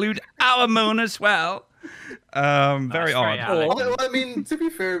to include our moon as well. Very odd. Well, I mean, to be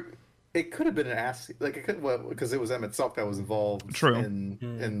fair, it could have been an ass, like it could, because it was Em itself that was involved. True.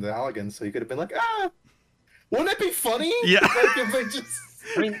 in the Allagans, so you could have been like, wouldn't it be funny? Yeah. Like if they just,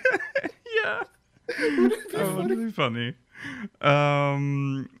 yeah. Wouldn't it be funny?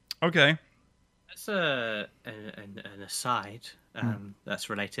 Okay. That's an aside that's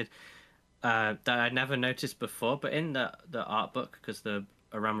related that I never noticed before, but in the art book, because the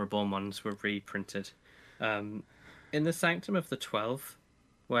Aram Reborn ones were reprinted, in the Sanctum of the 12,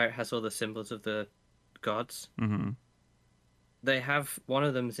 where it has all the symbols of the gods, they have one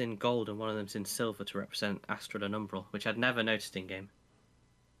of them's in gold and one of them's in silver to represent Astral and Umbral, which I'd never noticed in game.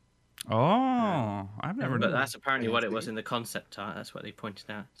 Oh, I've never. But that's apparently what it was in the concept art. That's what they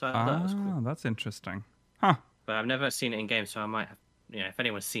pointed out. So I thought that was cool. That's interesting, huh? But I've never seen it in game, so I might have. If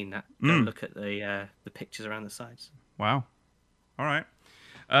anyone's seen that, go look at the pictures around the sides. Wow. All right.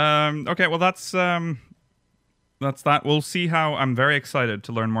 Okay. Well, that's that. We'll see how. I'm very excited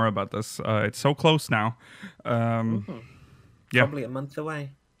to learn more about this. It's so close now. Yeah. Probably a month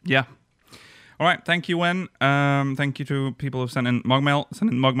away. Yeah. All right, thank you, Wen. Thank you to people who've sent in Mogmail.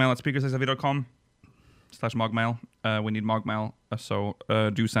 Send in Mogmail at speakersxv.com/Mogmail. We need Mogmail, so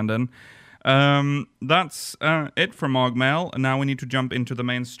do send in. That's it for Mogmail. Now we need to jump into the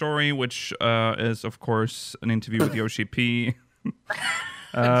main story, which is, of course, an interview with Yoshi P.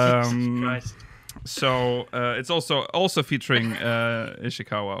 Jesus Christ. So it's also featuring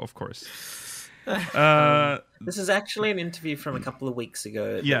Ishikawa, of course. This is actually an interview from a couple of weeks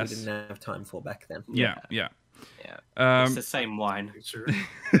ago that we didn't have time for back then. Yeah. It's the same wine. Sure.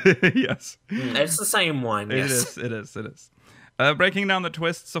 Yes. It's the same wine, yes. It is. Breaking down the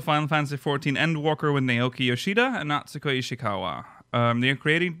twists of Final Fantasy XIV Endwalker with Naoki Yoshida and Natsuko Ishikawa. The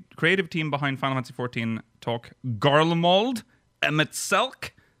creative team behind Final Fantasy XIV talk Garlemald, Emmett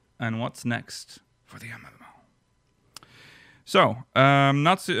Selk, and what's next for the MMO. So,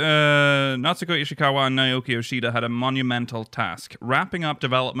 Natsuko Ishikawa and Naoki Yoshida had a monumental task, wrapping up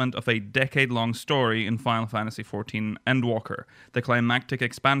development of a decade-long story in Final Fantasy XIV Endwalker, the climactic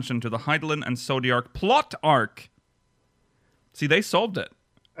expansion to the Hydaelyn and Zodiark plot arc. See, they solved it.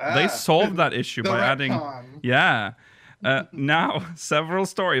 They solved that issue by adding... Yeah. Now, several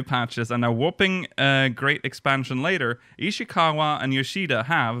story patches and a whopping great expansion later, Ishikawa and Yoshida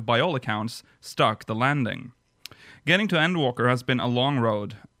have, by all accounts, stuck the landing. Getting to Endwalker has been a long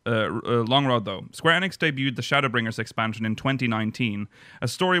road though. Square Enix debuted the Shadowbringers expansion in 2019, a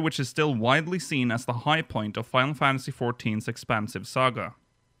story which is still widely seen as the high point of Final Fantasy XIV's expansive saga.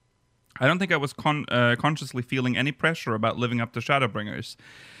 I don't think I was consciously feeling any pressure about living up to Shadowbringers,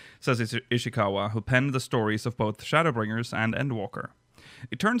 says Ishikawa, who penned the stories of both Shadowbringers and Endwalker.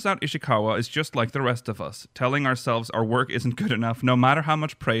 It turns out Ishikawa is just like the rest of us, telling ourselves our work isn't good enough no matter how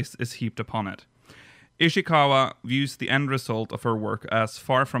much praise is heaped upon it. Ishikawa views the end result of her work as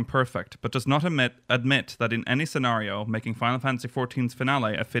far from perfect, but does not admit that in any scenario, making Final Fantasy XIV's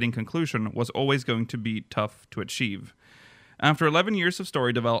finale a fitting conclusion was always going to be tough to achieve. After 11 years of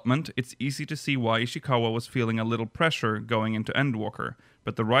story development, it's easy to see why Ishikawa was feeling a little pressure going into Endwalker,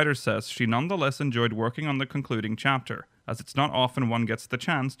 but the writer says she nonetheless enjoyed working on the concluding chapter, as it's not often one gets the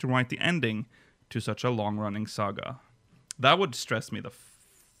chance to write the ending to such a long-running saga. That would stress me the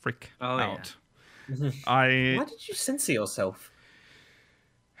frick out. Yeah. Why did you censor yourself?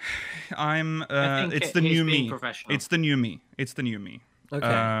 It's the new me. It's the new me. It's the new me.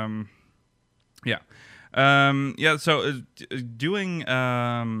 Okay. So doing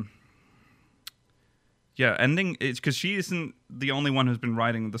ending, it's because she isn't the only one who's been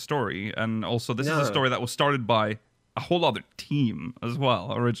writing the story, and also this is a story that was started by a whole other team as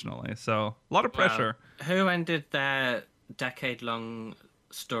well originally, so a lot of pressure. Who ended their decade-long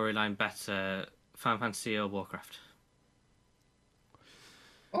storyline better, Final Fantasy or Warcraft?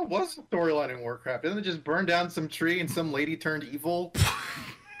 Oh, was a storyline in Warcraft? Didn't it just burn down some tree and some lady turned evil?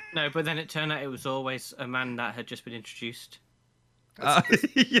 No, but then it turned out it was always a man that had just been introduced.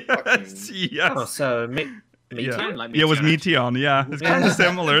 Yes. Oh, so Meteion? It was Meteion, yeah. It's kind of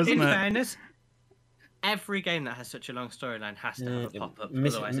similar, isn't it? In fairness, every game that has such a long storyline has to have a pop-up,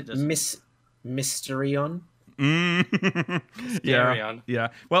 otherwise it doesn't. Mysterion? Yeah.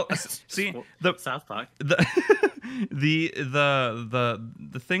 Well, see, the South Park. The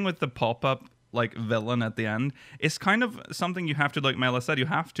thing with the pop-up like villain at the end is kind of something you have to, like Mela said, you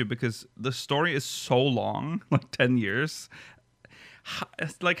have to, because the story is so long, like 10 years.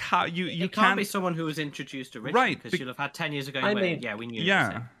 It's like how you can't be someone who was introduced originally, right? Because you'll have had 10 years ago. We knew.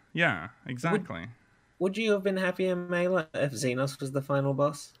 Yeah, exactly. Would you have been happier, Mela, if Xenos was the final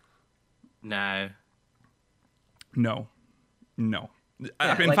boss? No. In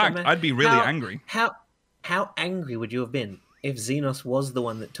fact, I'd be really angry. How angry would you have been if Xenos was the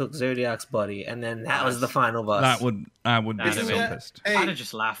one that took Zodiark's body and then that was the final boss? I would be so pissed. I'd have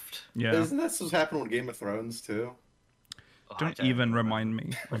just laughed. Yeah. Isn't this what's happened with Game of Thrones too? Don't even remind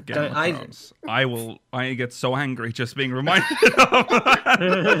me of Game of Thrones. I get so angry just being reminded of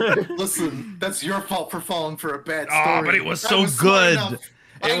that. Listen, that's your fault for falling for a bad story. Oh, but it was so good.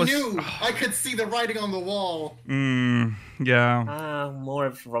 I knew. I could see the writing on the wall. Yeah. More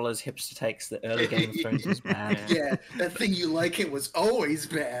of Rollo's hipster takes that early Game of Thrones was bad. Yeah, that thing you like, it was always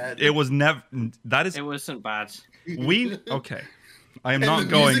bad. It was never. It wasn't bad. Okay. I am not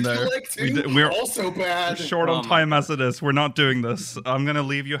going there. We're also bad. Short on time as it is. We're not doing this. I'm going to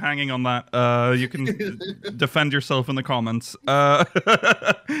leave you hanging on that. You can defend yourself in the comments. All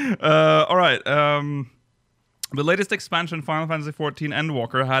right. The latest expansion, Final Fantasy XIV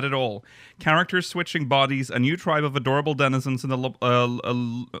Endwalker, had it all. Characters switching bodies, a new tribe of adorable denizens in the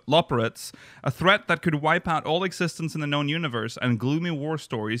Loporrits, a threat that could wipe out all existence in the known universe, and gloomy war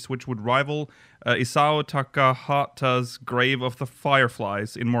stories which would rival Isao Takahata's Grave of the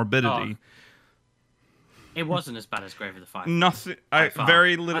Fireflies in morbidity. Oh. It wasn't as bad as Grave of the Fireflies. Nothing.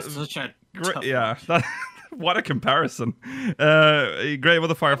 Very little. That's such a what a comparison. Grave of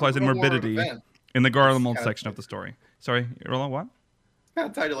the Fireflies in morbidity. In the Garlemald section of the story. Sorry, Rollo, what? It's kind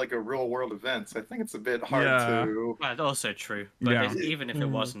of tied to like a real world events. I think it's a bit hard to... Well, also true. But even if it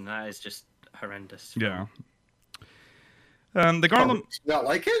wasn't, that is just horrendous. Yeah. The Garlemald... You not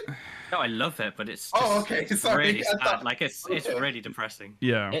like it? No, I love it, but it's okay. Sorry. Really sad. Like, it's really depressing.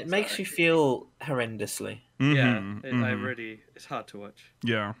 Yeah. It makes you feel horrendously. It's hard to watch.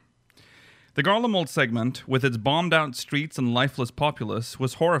 Yeah. The Garlemald segment, with its bombed-out streets and lifeless populace,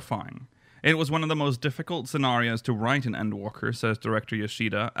 was horrifying. It was one of the most difficult scenarios to write in Endwalker, says director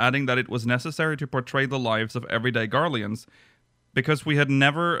Yoshida, adding that it was necessary to portray the lives of everyday Garleans because we had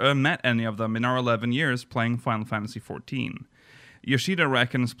never met any of them in our 11 years playing Final Fantasy XIV. Yoshida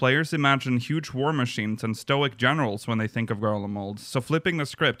reckons players imagine huge war machines and stoic generals when they think of Garlemald, so flipping the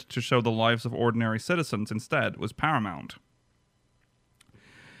script to show the lives of ordinary citizens instead was paramount.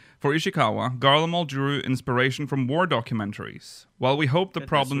 For Ishikawa, Garlemald drew inspiration from war documentaries. While we hope the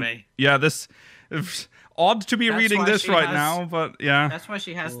problem... Yeah, this... Odd to be reading this right now, but yeah. That's why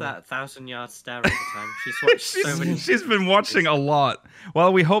she has that 1,000-yard stare all the time. She's watched so many... She's been watching a lot.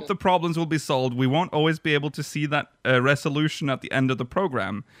 While we hope the problems will be solved, we won't always be able to see that resolution at the end of the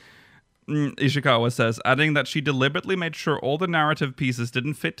program. Ishikawa says, adding that she deliberately made sure all the narrative pieces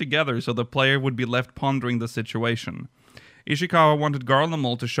didn't fit together so the player would be left pondering the situation. Ishikawa wanted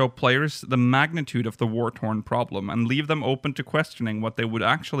Garlemald to show players the magnitude of the war-torn problem and leave them open to questioning what they would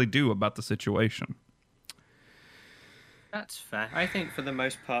actually do about the situation. That's fair. I think for the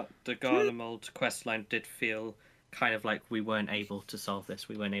most part, the Garlemald questline did feel kind of like we weren't able to solve this.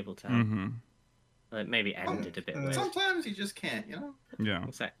 We weren't able to help. It maybe ended a bit weird. Sometimes you just can't, you know? Yeah.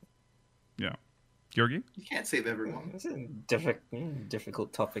 Exactly. Yeah. Georgi? You can't save everyone. It's a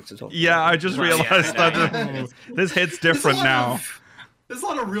difficult topic to talk about. Yeah, I just realized that this hits different now. There's a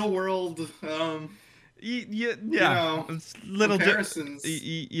lot of real world it's little comparisons.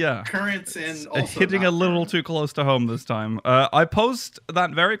 Yeah. Currents and also hitting a little too close to home this time. I posed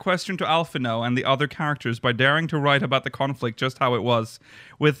that very question to Alphino and the other characters by daring to write about the conflict just how it was,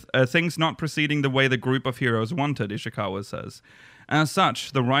 with things not proceeding the way the group of heroes wanted, Ishikawa says. As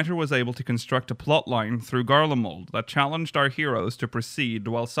such, the writer was able to construct a plotline through Garlemald that challenged our heroes to proceed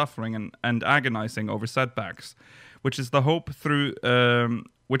while suffering and agonizing over setbacks, which is the hope through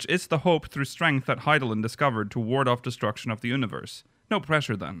strength that Hydaelyn discovered to ward off destruction of the universe. No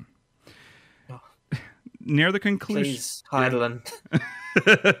pressure, then. Oh. Near the conclusion... Please, Hydaelyn.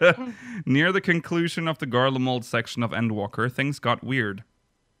 Near the conclusion of the Garlemald section of Endwalker, things got weird.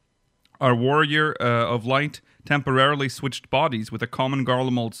 Our warrior of light temporarily switched bodies with a common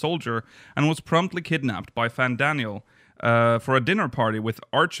Garlemald soldier and was promptly kidnapped by Fandaniel for a dinner party with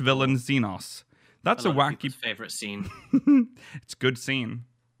arch-villain Xenos. That's a wacky... favorite scene. It's a good scene.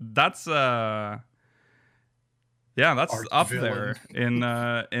 That's that's up there in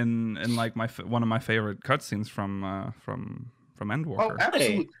like one of my favorite cutscenes from Endwalker. Oh,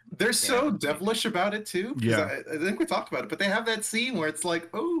 absolutely. They're so devilish about it too. Yeah, I think we talked about it, but they have that scene where it's like,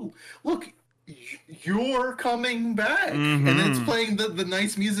 oh, look, you're coming back, and then it's playing the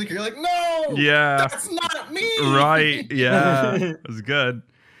nice music. You're like, no, that's not me. Right? Yeah, it was good.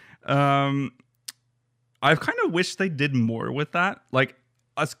 I kind of wish they did more with that. Like,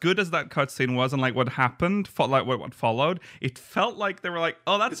 as good as that cutscene was and like what happened, like what followed, it felt like they were like,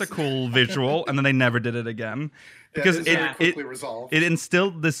 oh, that's a cool visual, and then they never did it again. Because it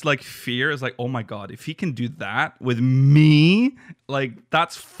instilled this like fear. It's like, oh my god, if he can do that with me, like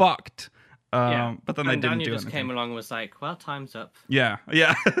that's fucked. But then they didn't do it. Just came along and was like, well, time's up. Yeah.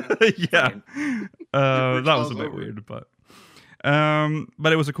 That was a bit weird, but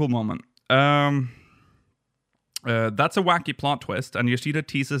it was a cool moment. That's a wacky plot twist, and Yoshida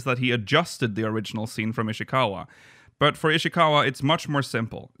teases that he adjusted the original scene from Ishikawa. But for Ishikawa, it's much more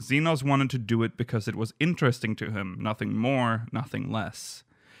simple. Xenos wanted to do it because it was interesting to him, nothing more, nothing less.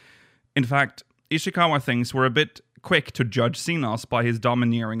 In fact, Ishikawa thinks we're a bit quick to judge Xenos by his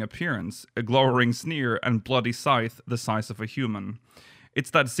domineering appearance, a glowering sneer, and bloody scythe the size of a human.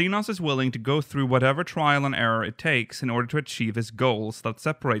 It's that Xenos is willing to go through whatever trial and error it takes in order to achieve his goals that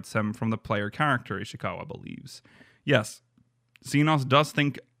separates him from the player character, Ishikawa believes. Yes, Xenos does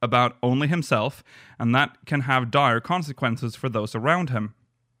think about only himself, and that can have dire consequences for those around him.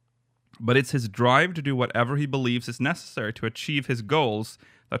 But it's his drive to do whatever he believes is necessary to achieve his goals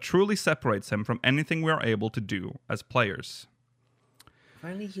that truly separates him from anything we are able to do as players. If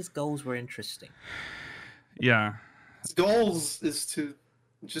only his goals were interesting. Yeah. His goals is to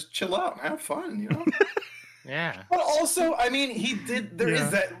just chill out and have fun, you know? Yeah. But also, I mean, he did... There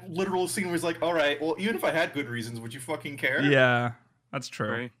is that literal scene where he's like, all right, well, even if I had good reasons, would you fucking care? Yeah, that's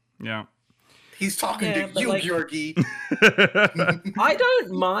true. Right. Yeah. He's talking to you, like, Georgi. I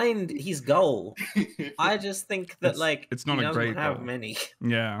don't mind his goal. I just think that, it's not a great have goal. Many.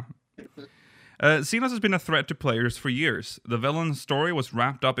 Yeah. Xenos has been a threat to players for years. The villain's story was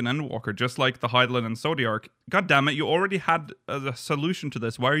wrapped up in Endwalker, just like the Hydaelyn and Zodiark. God damn it, you already had a solution to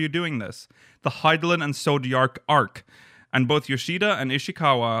this. Why are you doing this? The Hydaelyn and Zodiark arc. And both Yoshida and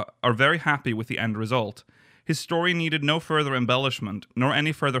Ishikawa are very happy with the end result. His story needed no further embellishment, nor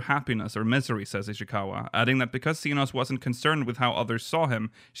any further happiness or misery, says Ishikawa, adding that because Xenos wasn't concerned with how others saw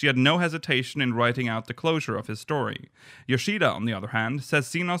him, she had no hesitation in writing out the closure of his story. Yoshida, on the other hand, says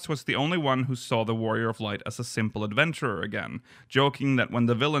Xenos was the only one who saw the Warrior of Light as a simple adventurer again, joking that when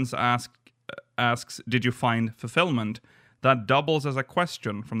the villains asks, did you find fulfillment, that doubles as a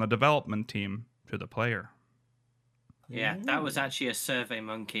question from the development team to the player. Yeah, that was actually a Survey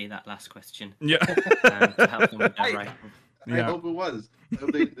Monkey, that last question. Yeah. To help them with their writing. I hope it was. I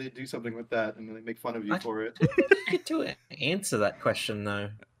hope they do something with that and they make fun of you for it. I do answer that question though.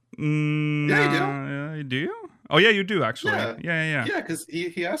 Yeah, you do. Do you? Oh yeah, you do actually. Yeah. Yeah. Yeah, because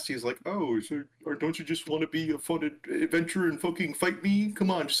he asked you, he's like, oh, so, or don't you just want to be a fun adventure and fucking fight me?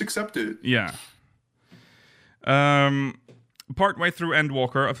 Come on, just accept it. Yeah. Partway through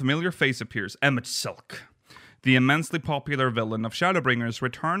Endwalker, a familiar face appears, Emet-Selch. The immensely popular villain of Shadowbringers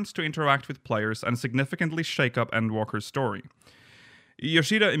returns to interact with players and significantly shake up Endwalker's story.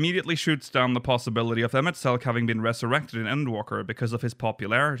 Yoshida immediately shoots down the possibility of Emet-Selch having been resurrected in Endwalker because of his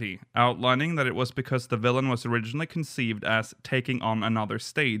popularity, outlining that it was because the villain was originally conceived as taking on another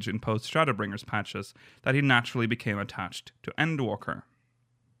stage in post-Shadowbringers patches that he naturally became attached to Endwalker.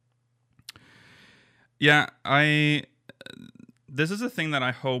 Yeah, this is a thing that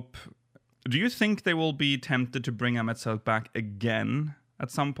I hope... Do you think they will be tempted to bring Emet-Selch back again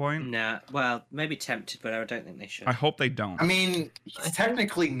at some point? Nah, well, maybe tempted, but I don't think they should. I hope they don't. I mean, he's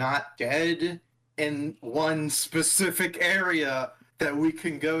technically not dead in one specific area that we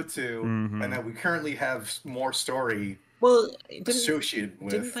can go to, and that we currently have more story associated with.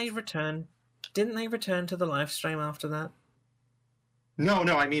 Didn't they return to the live stream after that? No,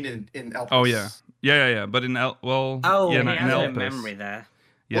 I mean in Elpis. Oh yeah. But in he has no memory there.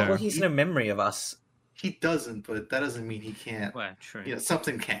 Yeah. Well, he's no memory of us. He doesn't, but that doesn't mean he can't. Well, true. You know,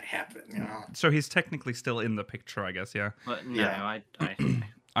 something can't happen. You know. So he's technically still in the picture, I guess. Yeah. But no, Yeah.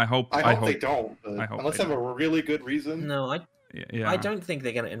 I hope they don't. But I hope unless they they have a really good reason. No, Yeah. I don't think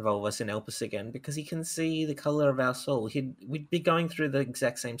they're going to involve us in Elpis again because he can see the color of our soul. We'd be going through the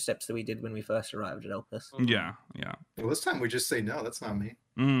exact same steps that we did when we first arrived at Elpis. Yeah. Well, this time we just say no. That's not me.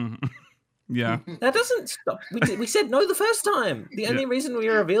 Yeah. That doesn't stop. We said no the first time. The only reason we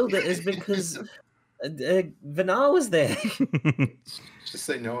revealed it is because Vinar was there. Just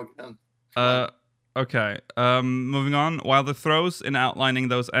say no again. Okay. Moving on. While the throws in outlining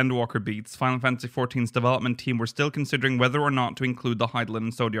those Endwalker beats, Final Fantasy XIV's development team were still considering whether or not to include the Hydaelyn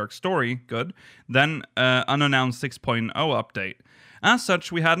and Zodiark story. Good. Then, unannounced 6.0 update. As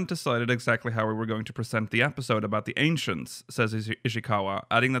such, we hadn't decided exactly how we were going to present the episode about the Ancients, says Ishikawa,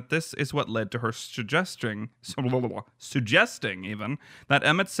 adding that this is what led to her suggesting even, that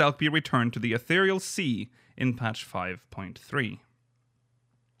Emet-Selch be returned to the Ethereal Sea in patch 5.3.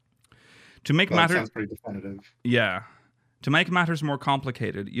 To make matters... sounds pretty definitive. Yeah. To make matters more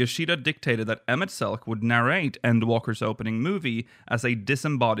complicated, Yoshida dictated that Emet-Selch would narrate Endwalker's opening movie as a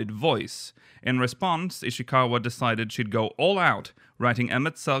disembodied voice. In response, Ishikawa decided she'd go all out, writing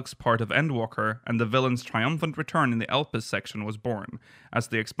Emet-Selch's part of Endwalker, and the villain's triumphant return in the Elpis section was born, as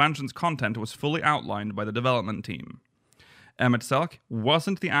the expansion's content was fully outlined by the development team. Emet-Selch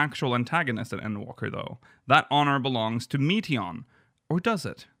wasn't the actual antagonist at Endwalker, though. That honor belongs to Meteion. Or does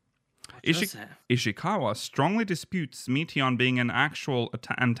it? Ishikawa strongly disputes Meteion being an actual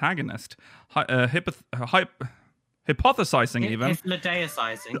antagonist, hypothesizing even.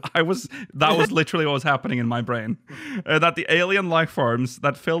 That was literally what was happening in my brain. That the alien life forms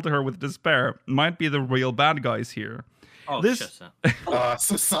that filled her with despair might be the real bad guys here. Oh, shut up.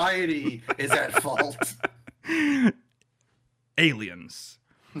 Society is at fault. Aliens.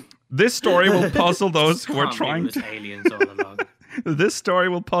 This story will puzzle those who are trying to... aliens all along. This story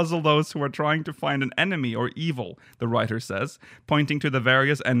will puzzle those who are trying to find an enemy or evil, the writer says, pointing to the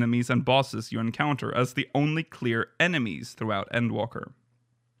various enemies and bosses you encounter as the only clear enemies throughout Endwalker.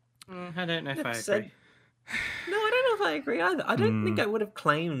 I don't know if I agree. No, I don't know if I agree either. I don't think I would have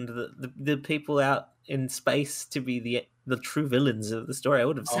claimed that the people out in space to be the true villains of the story. I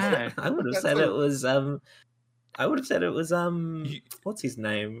would have said it was what's his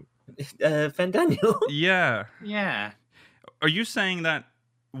name? Fandaniel. Yeah. Are you saying that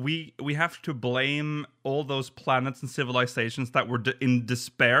we have to blame all those planets and civilizations that were in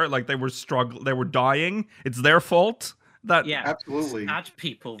despair, like they were dying? It's their fault? Absolutely. Sad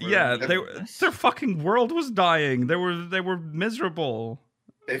people. Yeah, their fucking world was dying. They were miserable.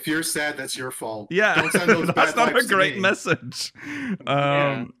 If you're sad, that's your fault. Yeah, don't send those that's bad not a great me. message.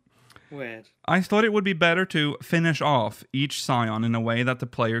 Weird. I thought it would be better to finish off each Scion in a way that the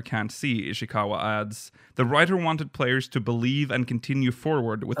player can't see, Ishikawa adds. The writer wanted players to believe and continue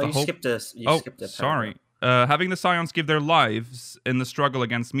forward with the hope... skipped a sorry. Having the Scions give their lives in the struggle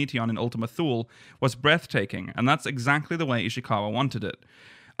against Meteion in Ultima Thule was breathtaking, and that's exactly the way Ishikawa wanted it.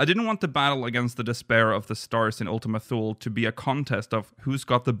 I didn't want the battle against the despair of the stars in Ultima Thule to be a contest of who's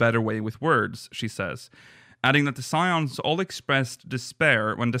got the better way with words, she says, adding that the Scions all expressed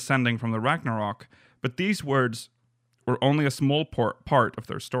despair when descending from the Ragnarok, but these words were only a small part of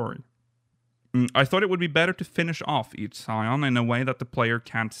their story. I thought it would be better to finish off each Scion in a way that the player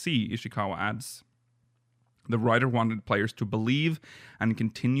can't see, Ishikawa adds. The writer wanted players to believe and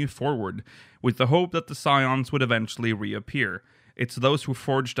continue forward, with the hope that the Scions would eventually reappear. It's those who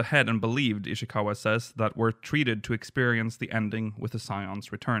forged ahead and believed, Ishikawa says, that were treated to experience the ending with the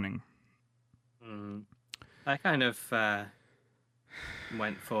Scions returning. I kind of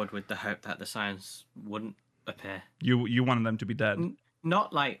went forward with the hope that the Scions wouldn't appear. You wanted them to be dead?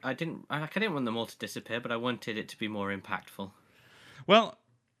 Not like I didn't want them all to disappear, but I wanted it to be more impactful. Well,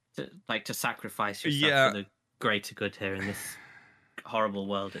 to sacrifice yourself for the greater good here in this horrible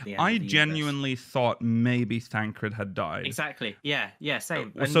world at the end. I genuinely thought maybe Thancred had died. Exactly. Yeah,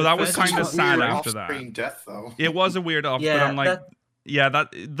 same. So that was kind of sad after that. Death, though. It was a weird off, but I'm like, that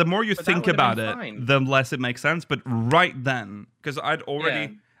the more you think about it, the less it makes sense. But right then, because I'd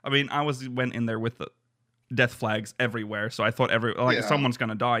already, I mean, went in there with the death flags everywhere, so I thought someone's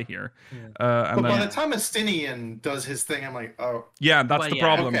gonna die here. But by the time Estinian does his thing, I'm like, oh. Yeah, that's the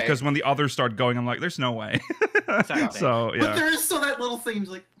problem, because when the others start going, I'm like, there's no way. Exactly. So, yeah. But there is still that little thing,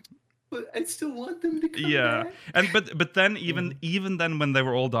 like, but I still want them to come back. And but then even then when they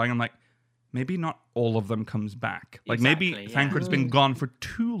were all dying, I'm like, maybe not all of them comes back. Like maybe Thancred's been gone for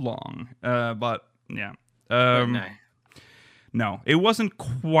too long. But yeah. No, it wasn't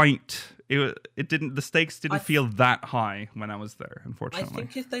quite. It didn't. The stakes didn't feel that high when I was there. Unfortunately, I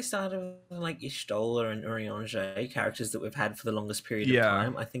think if they started with like Y'shtola and Urianger, characters that we've had for the longest period of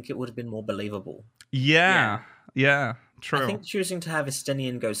time, I think it would have been more believable. Yeah, true. I think choosing to have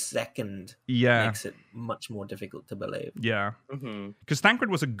Estinian go second makes it much more difficult to believe. Yeah, because Thancred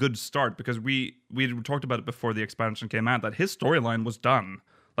was a good start, because we talked about it before the expansion came out, that his storyline was done.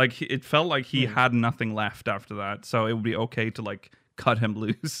 Like, it felt like he had nothing left after that, so it would be okay to like cut him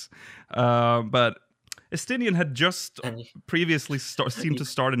loose. But Estinian had just previously seemed to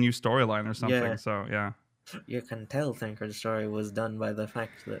start a new storyline or something. Yeah. So yeah, you can tell Thancred's story was done by the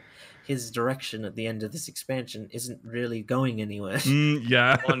fact that his direction at the end of this expansion isn't really going anywhere.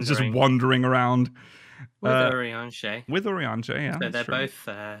 Just wandering around with Urianger. Yeah, so they're both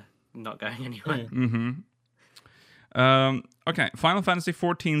not going anywhere. Okay, Final Fantasy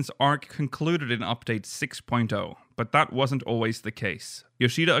XIV's arc concluded in Update 6.0, but that wasn't always the case.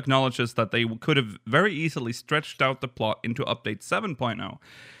 Yoshida acknowledges that they could have very easily stretched out the plot into Update 7.0,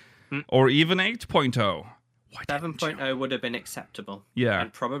 or even 8.0. 7.0 would have been acceptable. Yeah.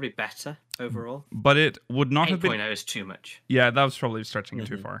 And probably better overall. But it would not have been... 8.0 is too much. Yeah, that was probably stretching it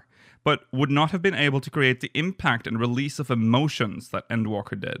too far. But would not have been able to create the impact and release of emotions that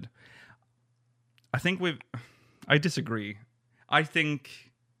Endwalker did. I disagree. I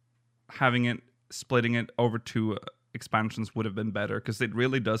think splitting it over two expansions would have been better, because it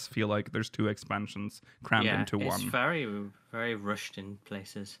really does feel like there's two expansions crammed into one. It's very, very rushed in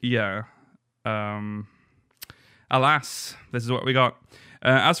places. Yeah. Alas, this is what we got.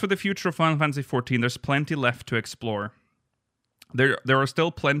 As for the future of Final Fantasy XIV, there's plenty left to explore. There are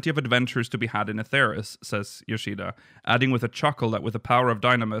still plenty of adventures to be had in Aetheris, says Yoshida, adding with a chuckle that with the power of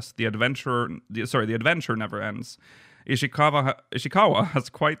Dynamis, the adventure never ends. Ishikawa has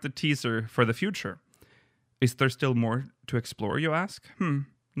quite the teaser for the future. Is there still more to explore, you ask?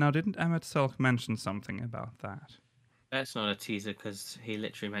 Now, didn't Emmett Selk mention something about that? That's not a teaser, because he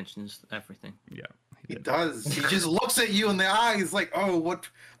literally mentions everything. Yeah. He does. He just looks at you in the eyes like, oh, what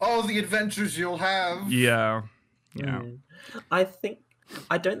all the adventures you'll have. Yeah. I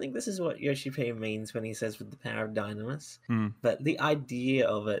don't think this is what Yoshi P means when he says with the power of Dynamis, but the idea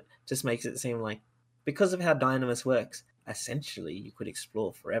of it just makes it seem like, because of how Dynamis works, essentially you could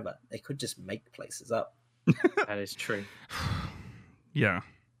explore forever. They could just make places up. That is true. Yeah.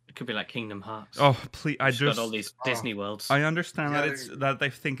 It could be like Kingdom Hearts. Oh, please! Got all these Disney worlds. I understand that they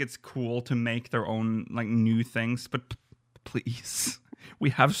think it's cool to make their own like new things, but please, we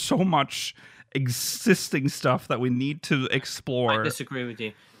have so much existing stuff that we need to explore. I disagree with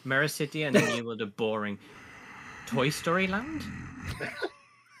you. Mericidia and the New World are boring. Toy Story Land?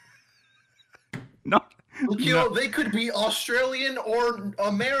 They could be Australian or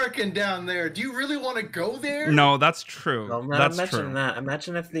American down there. Do you really want to go there? No, that's true. Well, that's imagine true. that.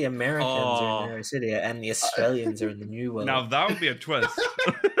 Imagine if the Americans are in Mericidia and the Australians are in the New World. Now that would be a twist.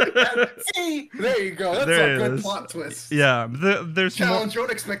 See, there you go. That's a good plot twist. Yeah, there's challenge your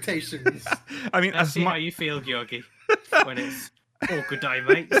own expectations. I mean, see how you feel, Georgie, when it's good day,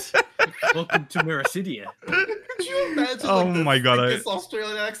 mates. Welcome to Mericidia. Could you imagine? Oh my god, this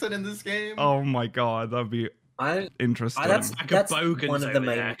Australian accent in this game. Oh my god, that'd be interesting. That's one of the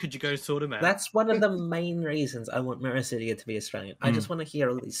main. Could you go sort them out? That's one of the main reasons I want Mericidia to be Australian. I just want to hear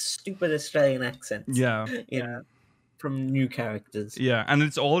all these stupid Australian accents. Yeah. from new characters. Yeah, and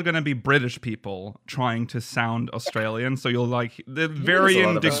it's all going to be British people trying to sound Australian, so you'll like the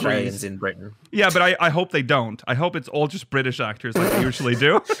varying degrees. Australians in Britain. Yeah, but I hope they don't. I hope it's all just British actors like they usually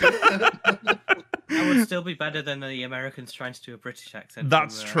do. That would still be better than the Americans trying to do a British accent.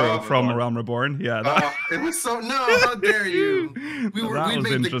 That's true, from Realm Reborn. Yeah. It was so... No, how dare you? We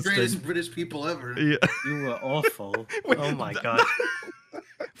made the greatest British people ever. Yeah. You were awful. Oh my god.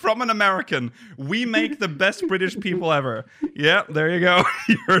 From an American, we make the best British people ever. Yeah, there you go.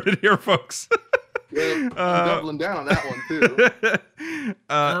 You heard it here, folks. Yeah, I'm doubling down on that one, too.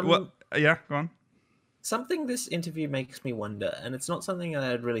 Yeah, go on. Something this interview makes me wonder, and it's not something I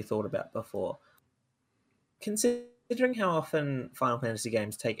had really thought about before. Considering how often Final Fantasy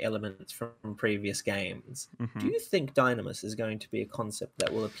games take elements from previous games, do you think Dynamis is going to be a concept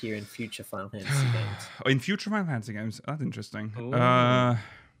that will appear in future Final Fantasy games? In future Final Fantasy games? That's interesting.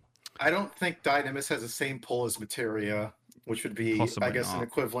 I don't think Dynamis has the same pull as Materia, which would be, Possibly I guess, not. an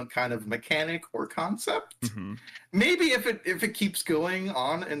equivalent kind of mechanic or concept. Maybe if it keeps going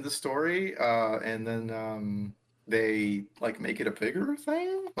on in the story, and then they like make it a bigger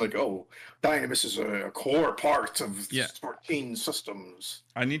thing, like, oh, Dynamis is a core part of 14 systems.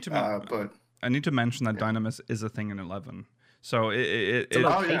 I need to mention that Dynamis is a thing in 11. So it's a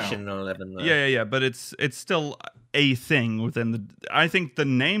location in 11, though. Yeah, but it's still a thing within the. I think the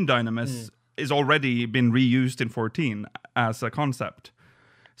name Dynamis is already been reused in 14 as a concept.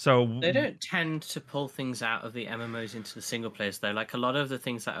 So they don't tend to pull things out of the MMOs into the single players, though. Like a lot of the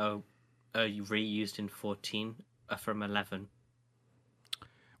things that are reused in 14 are from 11.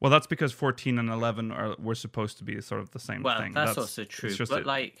 Well, that's because 14 and 11 were supposed to be sort of the same thing. Well, that's also true. It's just but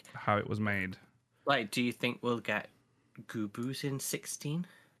like how it was made. Like, do you think we'll get Gubus in 16?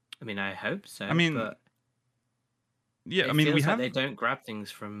 I mean, I hope so. I mean, but yeah, it feels like they don't grab things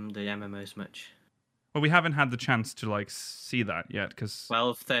from the MMOs much. Well, we haven't had the chance to like see that yet because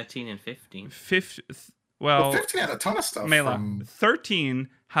 12, 13, and 15. 15 had a ton of stuff. Mela, 13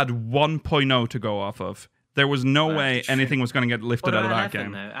 had 1.0 to go off of. There was no way anything was going to get lifted out of that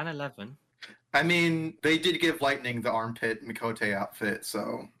game. Though, and 11. I mean, they did give Lightning the armpit Mikote outfit,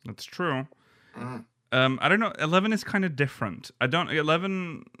 so that's true. I don't know. 11 is kind of different. I don't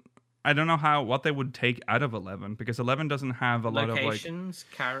know what they would take out of 11 because 11 doesn't have a lot of locations,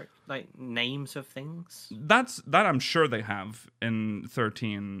 like names of things. That I'm sure they have in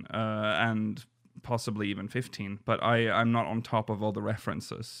 13 and possibly even 15, but I'm not on top of all the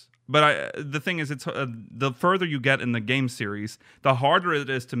references. But the thing is, it's the further you get in the game series, the harder it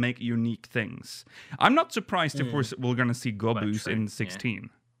is to make unique things. I'm not surprised if we're going to see Gobus in 16.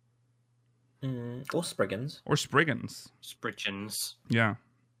 Yeah. Or Spriggans. Spriggans. Yeah.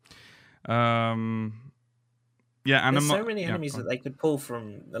 Yeah, there's so many enemies that they could pull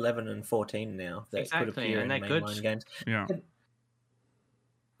from 11 and 14 now that could appear in mainline games. Yeah.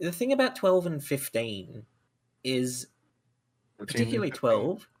 The thing about 12 and 15 is, particularly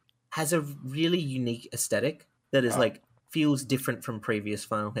 12, has a really unique aesthetic that is like feels different from previous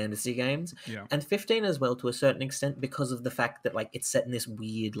Final Fantasy games. Yeah. And 15 as well to a certain extent because of the fact that like it's set in this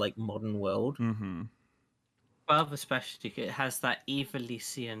weird like modern world. 12 especially, it has that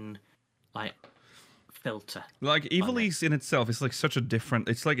Evilisian like filter. Like Ivalice in itself is like such a different.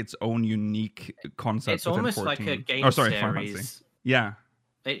 It's like its own unique concept. It's almost 14. like a game series. Yeah.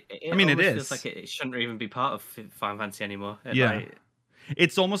 It it is. Feels like it shouldn't even be part of Final Fantasy anymore.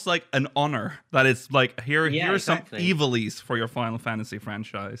 It's almost like an honor that it's like here's exactly. some Ivalice for your Final Fantasy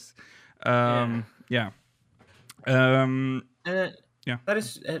franchise. Yeah. That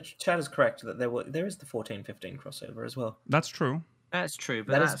is Chad is correct that there is the 14-15 crossover as well. That's true. That's true,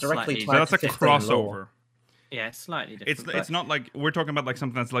 but that's directly tied that's a crossover. Yeah, it's slightly different. It's not like we're talking about like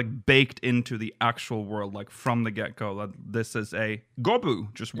something that's like baked into the actual world, like from the get go. That this is a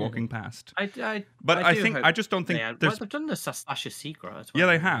Gobu just walking past. I just don't think they've done the Sasha Seagra as well. Yeah,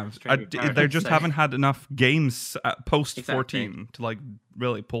 they have. They just haven't had enough games post 14 to like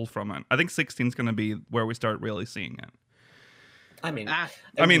really pull from it. I think 16 is going to be where we start really seeing it. I mean,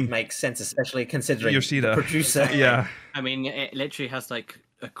 it makes sense, especially considering Yoshida, the producer. Yeah. I mean, it literally has like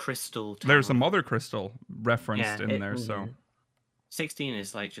a crystal tower. There's a mother crystal referenced in there, so 16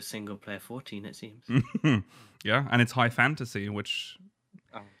 is like just single player. 14, it seems. Yeah, and it's high fantasy, which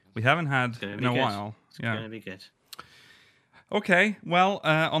we haven't had in a while. It's gonna be good. Okay, well,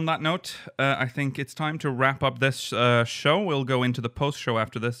 on that note, I think it's time to wrap up this show. We'll go into the post-show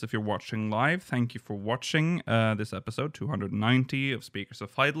after this if you're watching live. Thank you for watching this episode, 290 of Speakers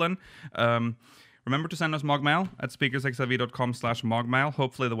of Heidlen. Remember to send us mogmail at speakersxiv.com/mogmail.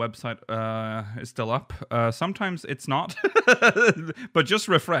 Hopefully the website is still up. Sometimes it's not, but just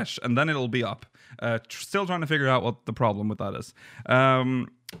refresh and then it'll be up. Still trying to figure out what the problem with that is.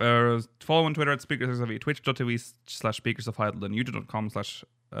 Follow on Twitter at speakersxiv, twitch.tv/speakersofheidelin,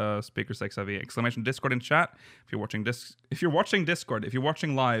 youtube.com/speakersxiv, ! Discord and chat. If you're watching Discord, if you're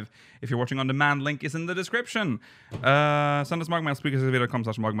watching live, if you're watching on demand, link is in the description. Send us mogmail,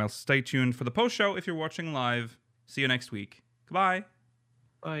 speakersxiv.com/mogmail. Stay tuned for the post show if you're watching live. See you next week. Goodbye.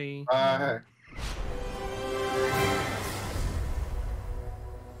 Bye. Bye.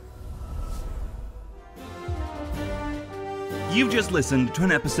 You've just listened to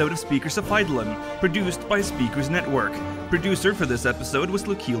an episode of Speakers of Eidolon, produced by Speakers Network. Producer for this episode was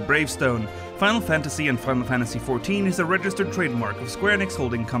Lukiel Bravestone. Final Fantasy and Final Fantasy XIV is a registered trademark of Square Enix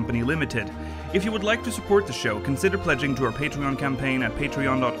Holding Company Limited. If you would like to support the show, consider pledging to our Patreon campaign at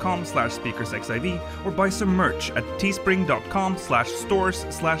patreon.com/speakersxiv or buy some merch at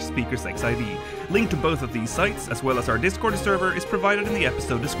teespring.com/stores/speakersxiv. Link to both of these sites, as well as our Discord server, is provided in the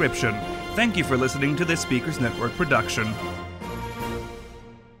episode description. Thank you for listening to this Speakers Network production.